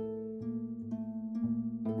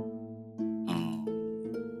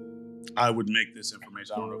 I would make this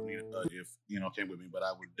information. I don't know if Eno came with me, but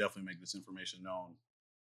I would definitely make this information known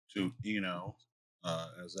to Eno,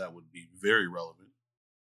 as that would be very relevant.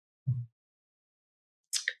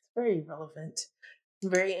 Very relevant.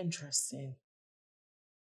 Very interesting.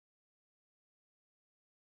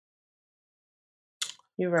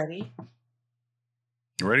 You ready?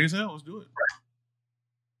 Ready as hell. Let's do it.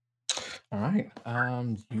 All right.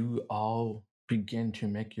 You all begin to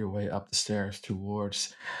make your way up the stairs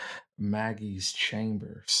towards Maggie's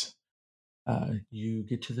chambers. You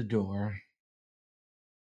get to the door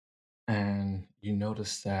and you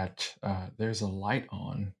notice that there's a light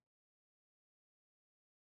on.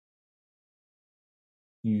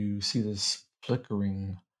 You see this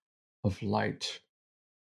flickering of light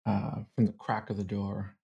from the crack of the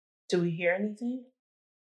door. Do we hear anything?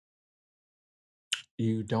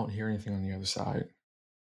 You don't hear anything on the other side.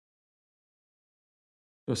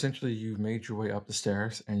 So essentially, you've made your way up the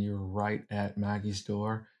stairs and you're right at Maggie's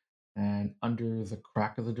door. And under the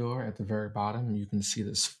crack of the door at the very bottom, you can see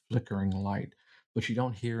this flickering light, but you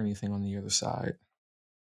don't hear anything on the other side.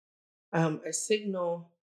 I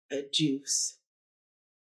signal a juice.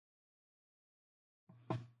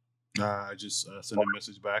 I just send a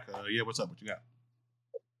message back. Yeah, what's up? What you got?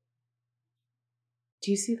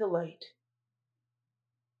 Do you see the light?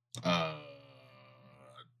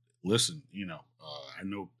 Listen, I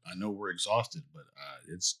know we're exhausted, but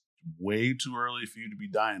it's way too early for you to be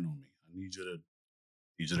dying on me. I need you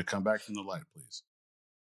to come back from the light, please.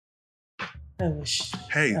 I wish.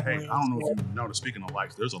 Hey, I don't know if you noticed, speaking of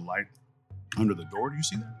lights, there's a light under the door. Do you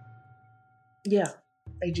see that? Yeah,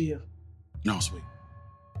 I do. No, sweet.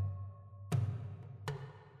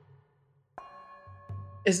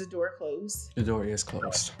 Is the door closed? The door is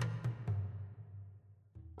closed.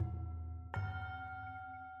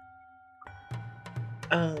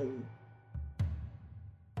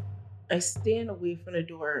 I stand away from the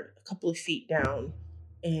door a couple of feet down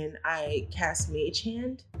and I cast Mage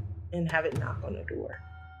Hand and have it knock on the door.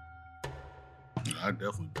 I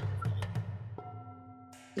definitely do.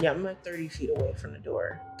 Yeah, I'm like 30 feet away from the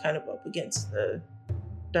door, kind of up against the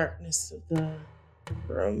darkness of the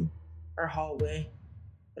room or hallway.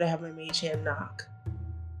 But I have my Mage Hand knock.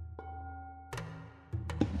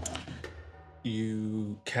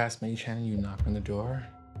 You cast Mage Hand and you knock on the door.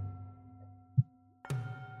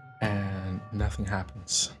 And nothing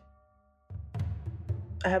happens.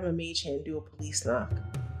 I have my Mage Hand do a police knock.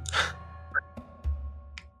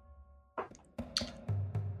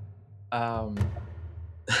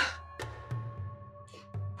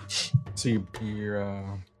 So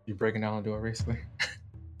you're breaking down the door basically.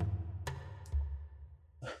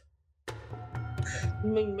 I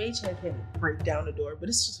mean, Mage Hand can break down the door, but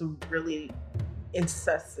it's just a really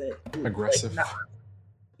incessant, aggressive.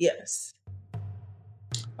 Yes.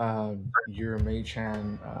 Your Mage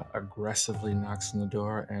Hand aggressively knocks on the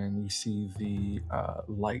door, and you see the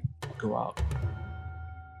light go out.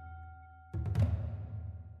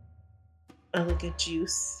 I look at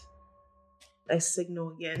Juice. I signal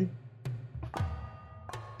again.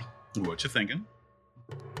 What you thinking?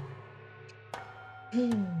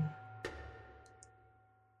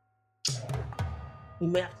 We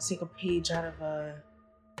may have to take a page out of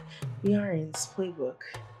Yaren's playbook.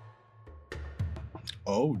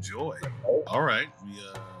 Oh, joy. All right.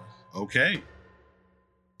 Okay.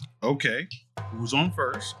 Who's on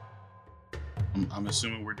first? I'm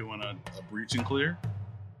assuming we're doing a breach and clear,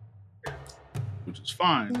 which is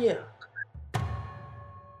fine. Yeah.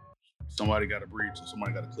 Somebody got a breach and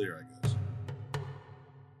somebody got a clear, I guess.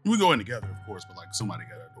 We go in together, of course, but like somebody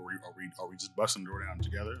got a. Are we just busting the door down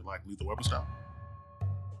together, like Lethal Weapon style?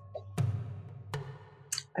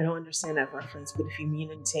 I don't understand that reference, but if you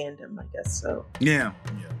mean in tandem, I guess so. Yeah.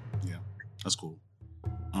 That's cool.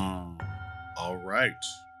 All right.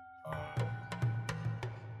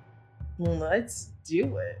 Let's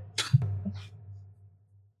do it.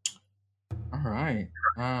 All right.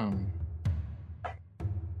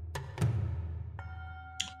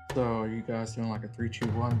 So are you guys doing like a 3, 2,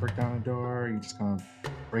 1 break down the door? Or you just gonna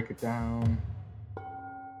break it down?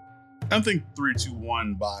 I think 3, 2,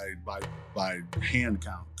 1 by hand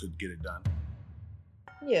count could get it done.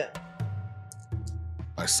 Yeah.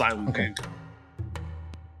 By silent Okay. hand count.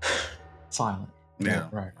 Silent. Yeah.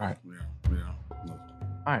 Right. Yeah.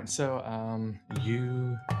 All right, so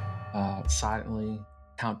you silently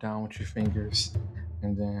count down with your fingers,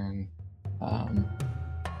 and then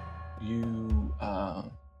you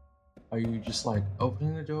are you just like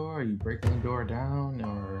opening the door? Are you breaking the door down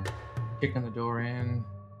or kicking the door in?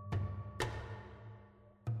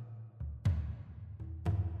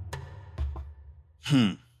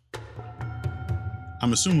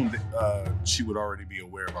 I'm assuming that she would already be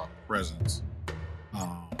aware of our presence.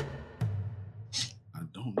 I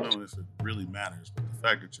don't know if it really matters, but the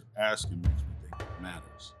fact that you're asking makes me think it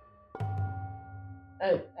matters.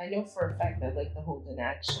 I know for a fact I'd like to hold an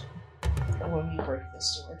action when we break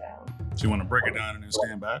this door down. So you want to break it down and then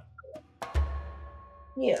stand back?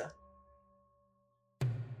 Yeah.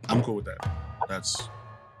 I'm cool with that.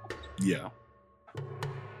 Yeah.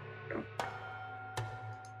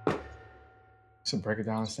 So break it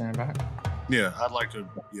down and stand back. Yeah, I'd like to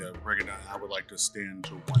break it down. I would like to stand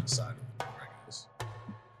to one side of the door, I guess.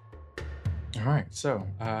 All right, so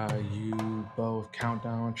you both count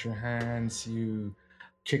down with your hands. You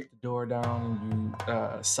kick the door down and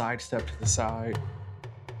you sidestep to the side.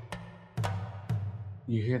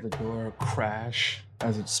 You hear the door crash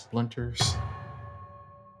as it splinters.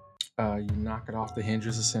 You knock it off the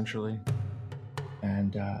hinges essentially,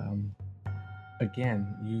 and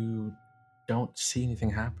again, you don't see anything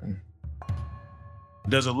happen.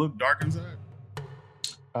 Does it look dark inside?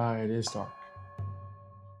 It is dark.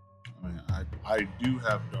 I mean, I do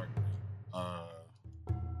have dark vision.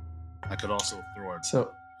 I could also throw a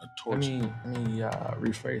torch. Let me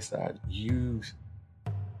rephrase that.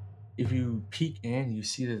 If you peek in, you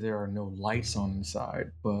see that there are no lights on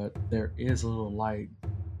inside, but there is a little light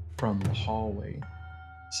from the hallway.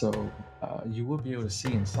 So you would be able to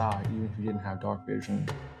see inside even if you didn't have dark vision.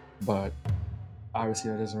 But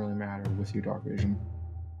obviously that doesn't really matter with your dark vision.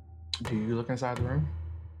 Do you look inside the room?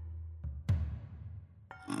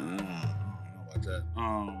 I don't know about that.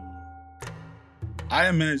 I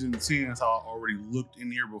imagine, seeing as how I already looked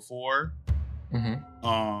in here before. Mm-hmm.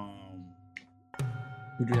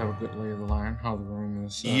 You do have a good lay of the land, how the room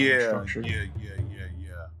is structured. Yeah.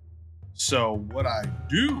 So what I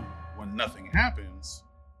do when nothing happens,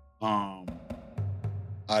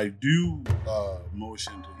 I do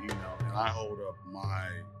motion to and I hold up my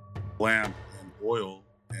lamp and oil,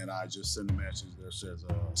 and I just send a message that says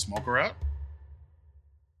 "smoker out."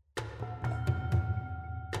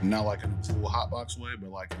 Not like in a full hotbox way, but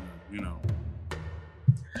like in a,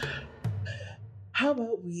 How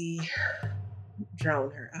about we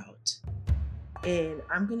drown her out? And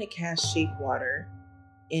I'm gonna cast Shape Water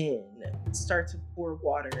and start to pour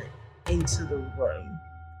water into the room.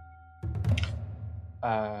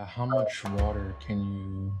 How much water can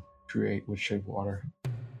you create with Shape Water?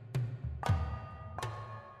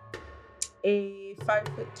 A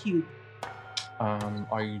 5-foot cube.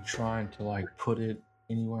 Are you trying to like put it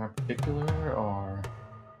anywhere in particular, or?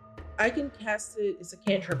 I can cast it. It's a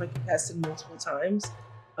cantrip. I can cast it multiple times,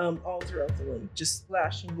 all throughout the room. Just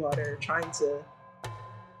splashing water, trying to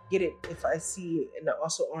get it if I see it, and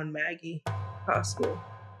also on Maggie, possible.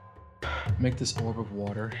 Make this orb of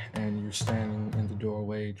water, and you're standing in the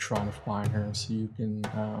doorway trying to find her so you can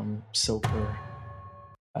soak her.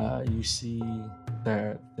 You see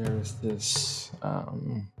that there's this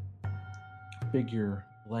figure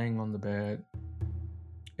laying on the bed.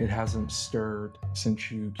 It hasn't stirred since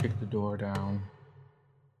you kicked the door down.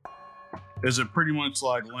 Is it pretty much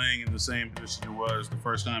like laying in the same position it was the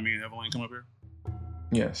first time me and Evelyn come up here?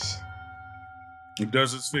 Yes.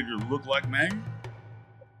 Does this figure look like Maggie?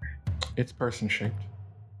 It's person shaped.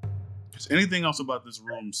 Does anything else about this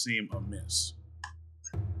room seem amiss?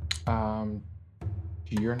 To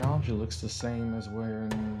your knowledge, it looks the same as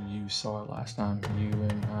when you saw it last time you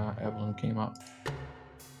and Evelyn came up.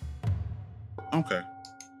 Okay.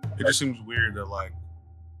 It just seems weird that like,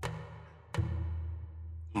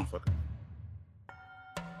 oh fucking.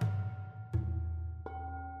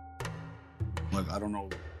 Like I don't know.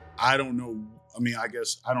 I mean, I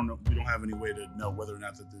guess I don't know. We don't have any way to know whether or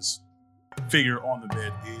not that this figure on the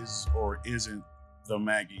bed is or isn't the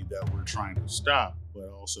Maggie that we're trying to stop. But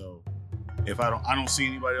also, if I don't see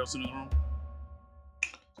anybody else in the room.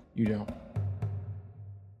 You don't.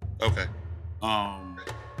 Okay.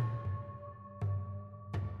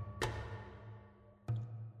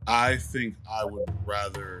 I think I would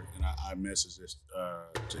rather, and I message this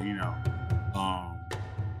to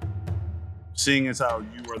seeing as how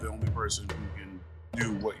you are the only person who can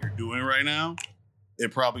do what you're doing right now,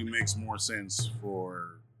 it probably makes more sense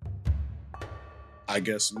for, I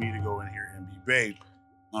guess, me to go in here and be bait.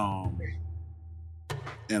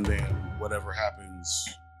 And then whatever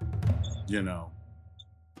happens,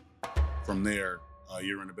 from there,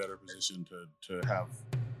 you're in a better position to have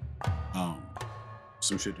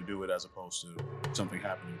some shit to do with, as opposed to something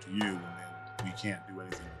happening to you and then we can't do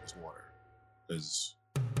anything with this water. Because,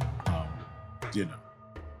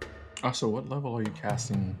 Also, what level are you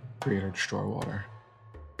casting Create or Destroy Water?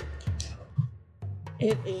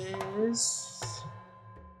 It is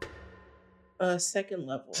a second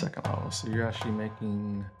level. Second level. So you're actually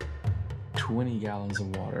making 20 gallons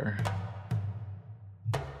of water.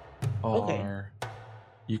 Or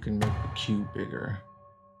you can make the cube bigger.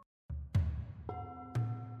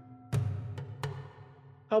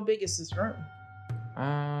 How big is this room?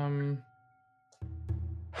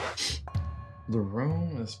 The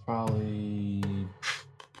room is probably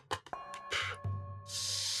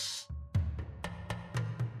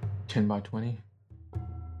 10 by 20.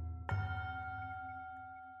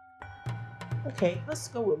 Okay, let's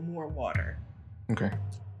go with more water. Okay.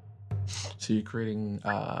 So you're creating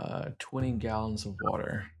 20 gallons of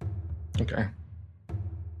water. Okay.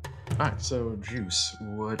 Alright, so Juice,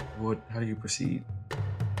 how do you proceed?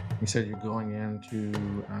 You said you're going in to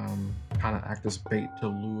kind of act as bait to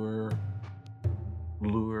lure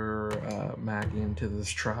Maggie into this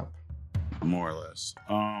trap. More or less.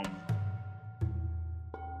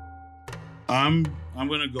 I'm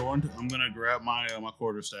gonna grab my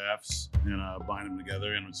quarterstaffs and bind them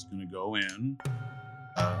together, and I'm just gonna go in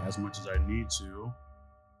as much as I need to,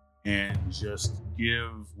 and just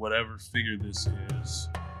give whatever figure this is.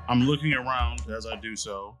 I'm looking around as I do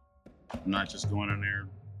so. I'm not just going in there,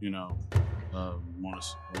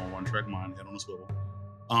 one track mind, head on a swivel.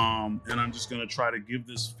 And I'm just gonna try to give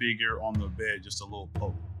this figure on the bed just a little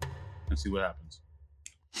poke and see what happens.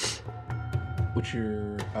 With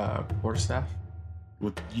your quarterstaff?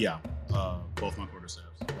 Both my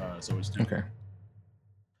quarterstaffs. So it's 10. Okay.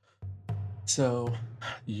 So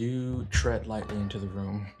you tread lightly into the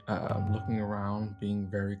room, looking around, being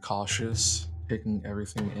very cautious, taking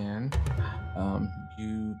everything in.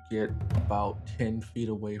 You get about 10 feet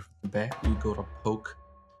away from the bed. You go to poke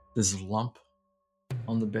this lump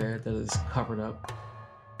on the bed that is covered up,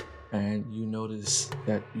 and you notice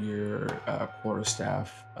that your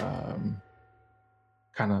quarterstaff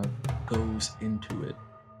kind of goes into it.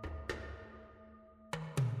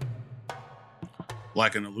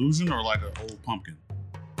 Like an illusion or like an old pumpkin?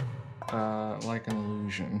 Like an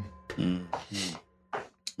illusion.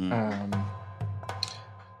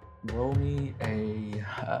 Roll me a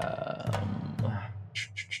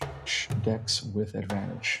dex with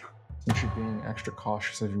advantage, since you're being extra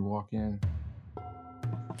cautious as you walk in.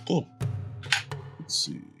 Cool. Let's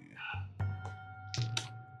see.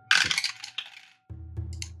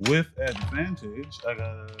 With advantage, I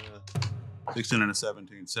got a 16 and a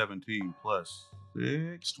 17. 17 plus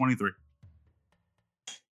 6, 23.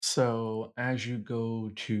 So as you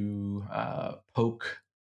go to poke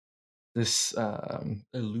this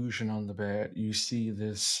illusion on the bed, you see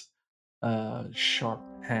this sharp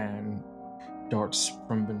hand darts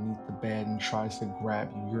from beneath the bed and tries to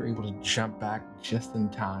grab you. You're able to jump back just in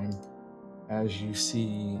time as you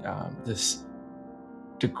see this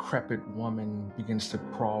decrepit woman begins to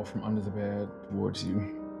crawl from under the bed towards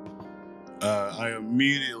you. I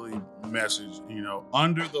immediately message,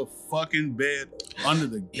 under the fucking bed, under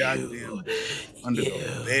the goddamn bed, under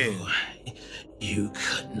the bed. You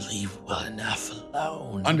couldn't leave well enough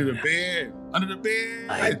alone. Under the bed.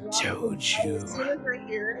 I told you. As soon as I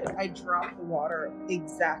hear it, I drop the water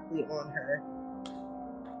exactly on her.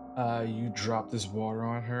 You drop this water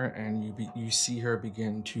on her, and you see her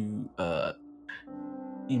begin to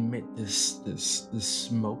emit this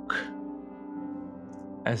smoke,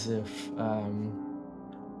 as if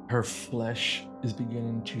her flesh is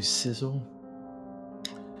beginning to sizzle.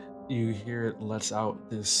 You hear it lets out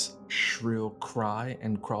this shrill cry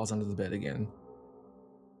and crawls under the bed again.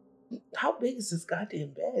 How big is this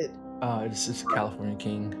goddamn bed? It's a California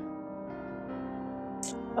king.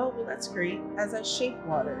 Oh, well, that's great. As I shake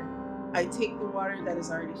water, I take the water that has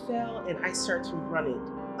already fell and I start to run it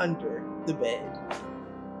under the bed.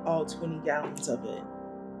 All 20 gallons of it.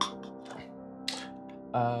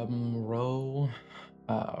 Roll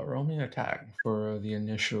me an attack for the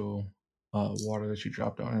initial water that you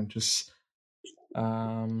dropped on, and just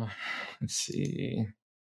let's see.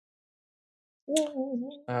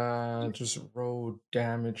 Just roll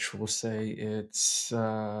damage. We'll say it's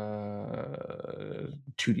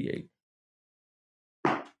 2d8.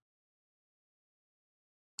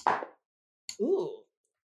 Ooh,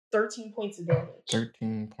 13 points of damage.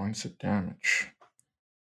 13 points of damage.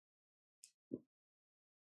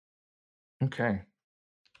 Okay.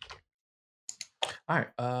 All right.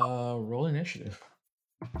 Roll initiative.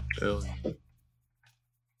 Hell yeah.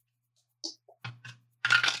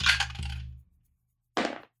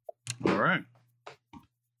 All right.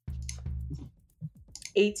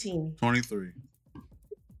 18. 23.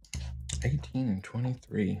 18 and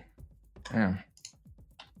 23. Damn.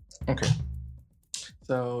 Okay.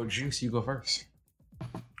 So, Juice, you go first.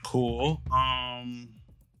 Cool. All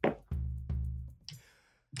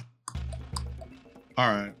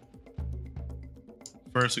right.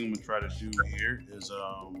 First thing I'm gonna try to do here is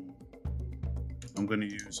I'm gonna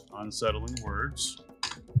use unsettling words,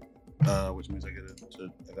 which means I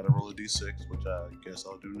gotta roll a d6, which I guess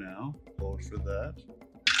I'll do now. Hold for that.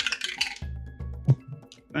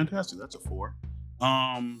 Fantastic. That's a 4.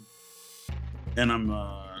 And I'm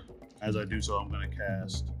as I do so, I'm gonna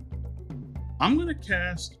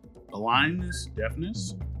cast blindness,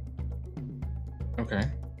 deafness.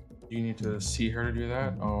 Okay. Do you need to see her to do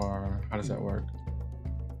that, or how does that work?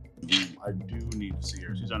 I do need to see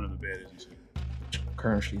her. She's under the bed, isn't she?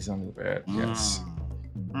 Currently, she's under the bed. Yes.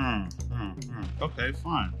 Okay,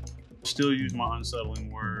 fine. Still use my unsettling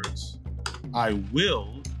words. I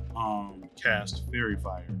will cast Fairy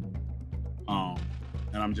Fire.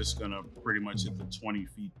 And I'm just gonna pretty much hit the 20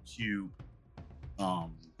 feet cube,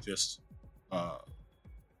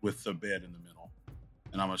 with the bed in the middle,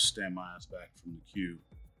 and I'm gonna stand my ass back from the cube.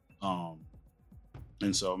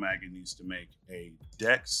 And so Maggie needs to make a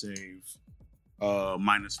dex save,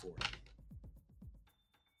 -4.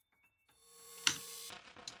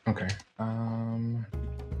 Okay.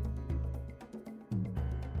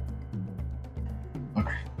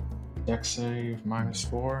 Okay. Dex save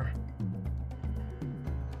 -4.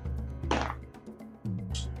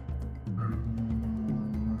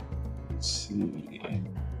 Let's see.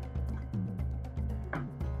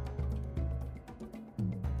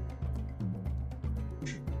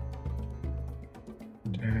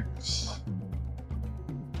 Dex.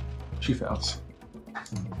 She fails.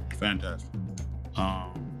 Fantastic.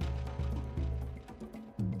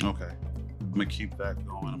 Okay. I'm gonna keep that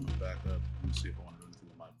going. I'm gonna back up and see if I want to do anything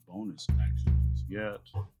with my bonus actions yet.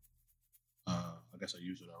 I guess I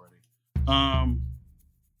used it already.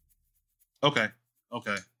 Okay.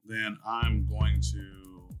 Then I'm going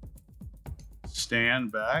to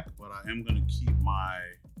stand back, but I am gonna keep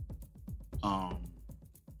my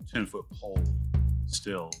 10-foot pole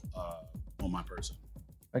still on my person.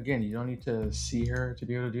 Again, you don't need to see her to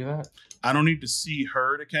be able to do that? I don't need to see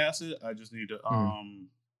her to cast it. I just need to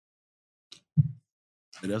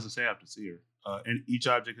It doesn't say I have to see her. And each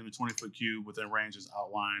object in the 20-foot cube within range is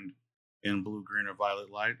outlined in blue, green, or violet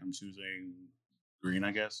light. I'm choosing green,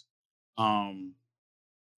 I guess.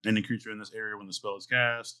 Any creature in this area when the spell is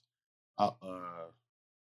cast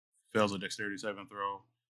fails a dexterity saving throw.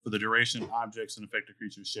 For the duration, objects and affected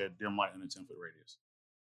creatures shed dim light in a 10-foot radius.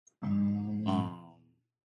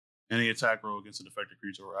 Any attack roll against an affected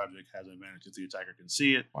creature or object has an advantage if the attacker can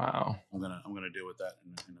see it. Wow. I'm gonna deal with that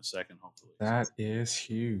in a second, hopefully. That is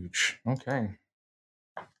huge. Okay.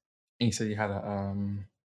 And you said you had a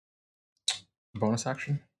bonus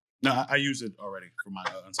action? No, I used it already for my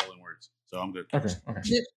unsettling words, so I'm good. Okay.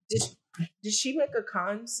 Did she make a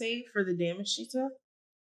con save for the damage she took?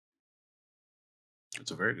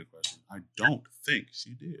 That's a very good question. I don't think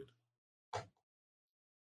she did.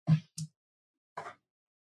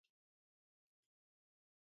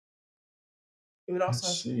 It would also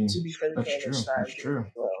have to be for the damage side. That's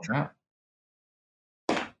true. Well. Yeah.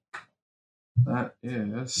 That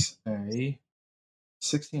is a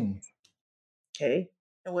 16. Okay.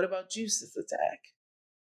 And what about Juice's attack?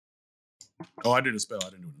 Oh, I did a spell. I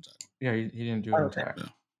didn't do an attack. Yeah, he didn't do an attack. Yeah.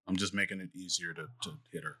 I'm just making it easier to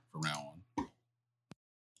hit her from now on.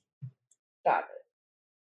 Got it.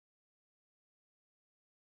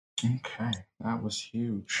 Okay, that was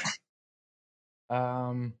huge.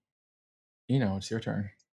 It's your turn.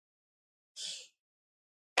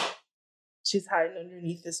 She's hiding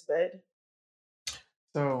underneath this bed.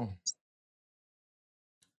 So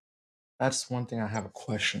that's one thing I have a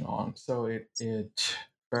question on. So it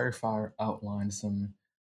Fairy Fire outlines them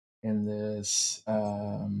in this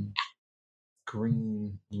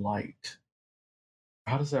green light.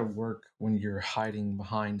 How does that work when you're hiding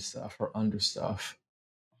behind stuff or under stuff?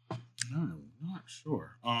 I'm not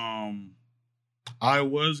sure. I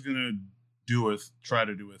was gonna try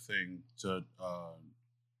to do a thing to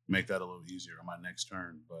make that a little easier on my next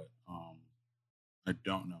turn, but I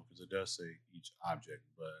don't know because it does say each object,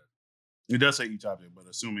 but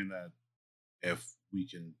assuming that if we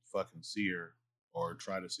can fucking see her or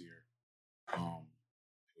try to see her, it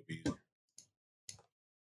would be easier.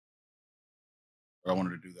 But I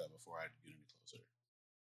wanted to do that before I get any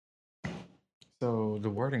closer. So the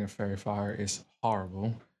wording of Fairy Fire is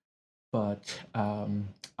horrible, but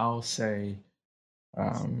I'll say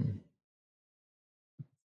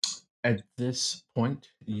at this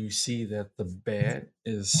point you see that the bed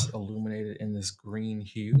is illuminated in this green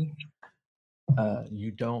hue.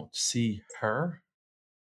 You don't see her,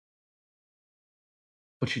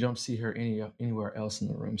 but you don't see her anywhere else in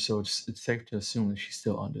the room. So it's safe to assume that she's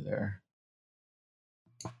still under there.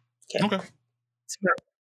 Okay.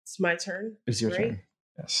 It's my turn. It's your right? turn.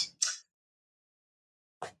 Yes.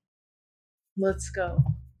 Let's go.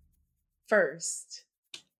 First,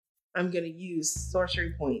 I'm going to use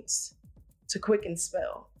sorcery points to quicken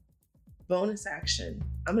spell. Bonus action,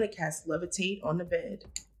 I'm going to cast Levitate on the bed.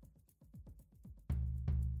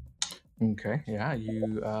 Okay, yeah,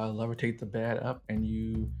 you levitate the bed up and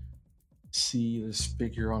you see this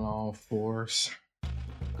figure on all fours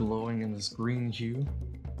glowing in this green hue.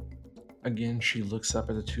 Again, she looks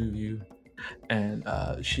up at the two of you and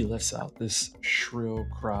she lets out this shrill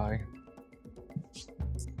cry.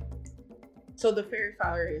 So the fairy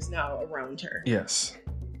fire is now around her. Yes.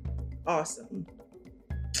 Awesome.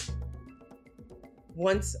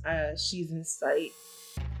 Once she's in sight,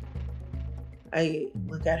 I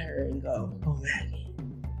look at her and go, "Oh, Maggie,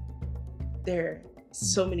 there are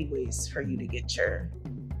so many ways for you to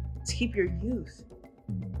keep your youth.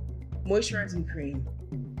 Moisturizing cream,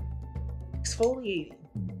 exfoliating.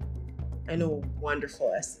 I know a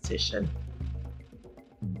wonderful esthetician.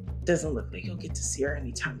 Doesn't look like you'll get to see her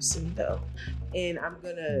anytime soon, though. And I'm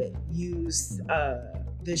gonna use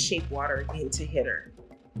the shape water again to hit her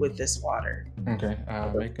with this water. Okay,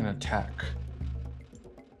 make an attack.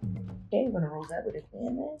 Okay, I'm gonna roll that with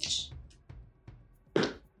advantage.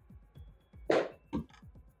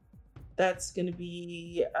 That's gonna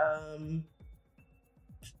be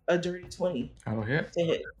a dirty 20 That'll hit. to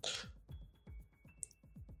hit.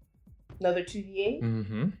 Another 2d8.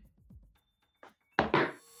 Mm-hmm.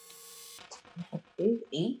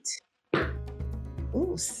 8.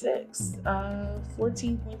 Ooh, 6.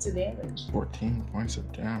 14 points of damage. 14 points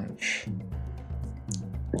of damage.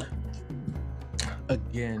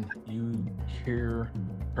 Again, you hear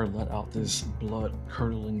her let out this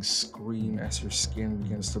blood-curdling scream as her skin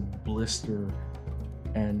begins to blister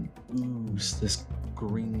and ooze this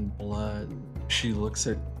green blood. She looks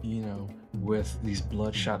at Eno with these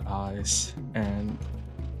bloodshot eyes and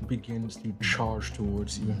begins to charge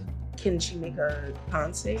towards you. Can she make a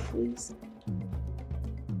con save, please?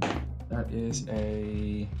 That is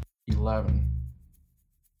a 11.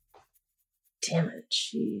 Damn it,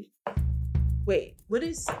 Wait, what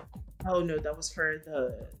is... Oh no, that was for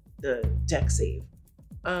the deck save.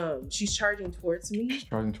 She's charging towards me. She's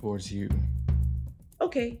charging towards you.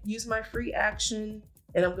 Okay, use my free action,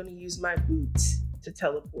 and I'm gonna use my boots to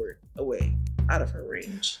teleport away out of her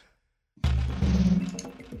range.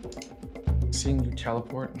 Seeing you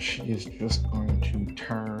teleport, she is just going to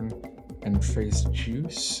turn and face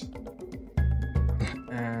Juice.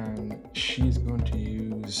 And she's going to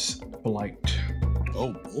use Blight.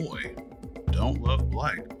 Oh boy. Don't love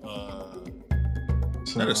Blight.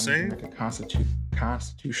 So that a I'm save? gonna make a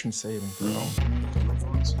Constitution saving throw.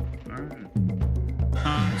 Alright.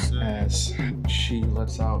 As she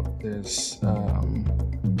lets out this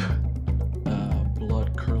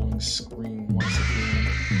blood-curdling scream once again,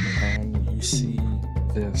 and you see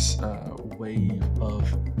this wave of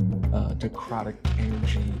necrotic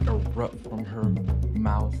energy erupt from her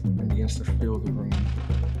mouth and begins to fill the room.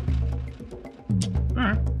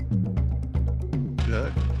 Alright.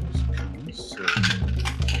 Good.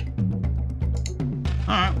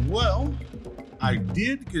 Alright, well, I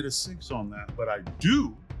did get a 6 on that, but I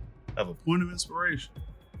do have a point of inspiration.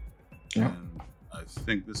 Yeah. And I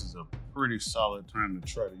think this is a pretty solid time to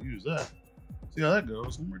try to use that. See how that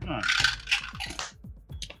goes one more time.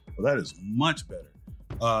 Well, that is much better.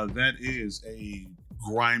 That is a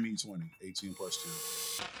grimy 20, 18 plus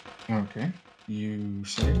 2. Okay. You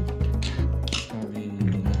say that'll be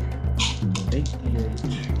 88.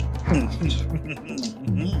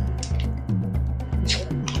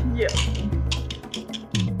 Yeah.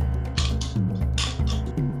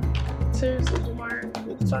 Seriously, Jamar,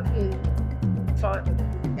 fucking fought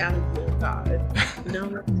out of your god. No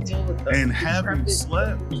one to deal with them. And haven't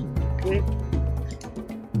slept.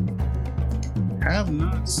 Have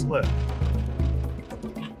not slept.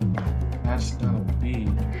 That's gonna be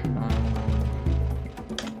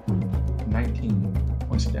 19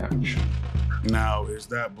 points of damage. Now, is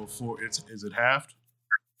that before is it halved?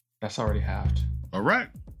 That's already halved. All right.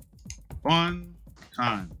 Fun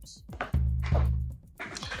times.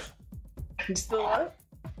 You still up?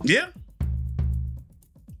 Yeah.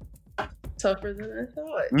 Tougher than I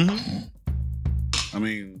thought. Mm-hmm. I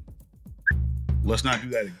mean, let's not do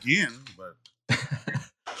that again, but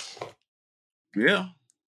yeah.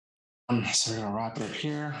 So we're gonna wrap it up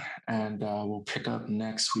here, and we'll pick up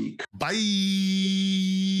next week. Bye.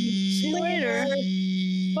 See you later.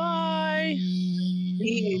 Bye.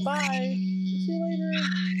 Bye. See you later.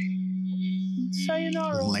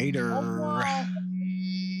 Sayonara. Later. Au revoir.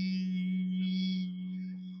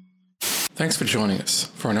 Thanks for joining us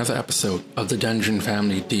for another episode of the Dungeon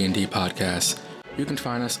Family D&D podcast. You can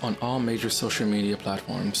find us on all major social media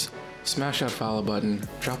platforms. Smash that follow button,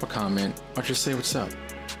 drop a comment, or just say what's up.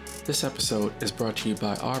 This episode is brought to you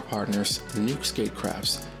by our partners, Nuke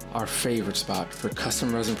Skatecrafts, our favorite spot for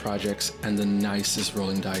custom resin projects and the nicest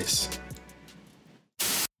rolling dice.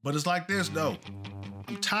 But it's like this, though.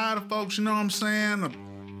 I'm tired of folks, you know what I'm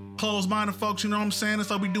saying? Closed-minded folks, you know what I'm saying? It's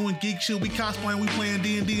like we doing geek shit, we cosplaying, we playing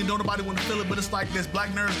D&D, and don't nobody want to feel it, but it's like this. Black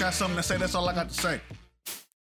nerds got something to say, that's all I got to say.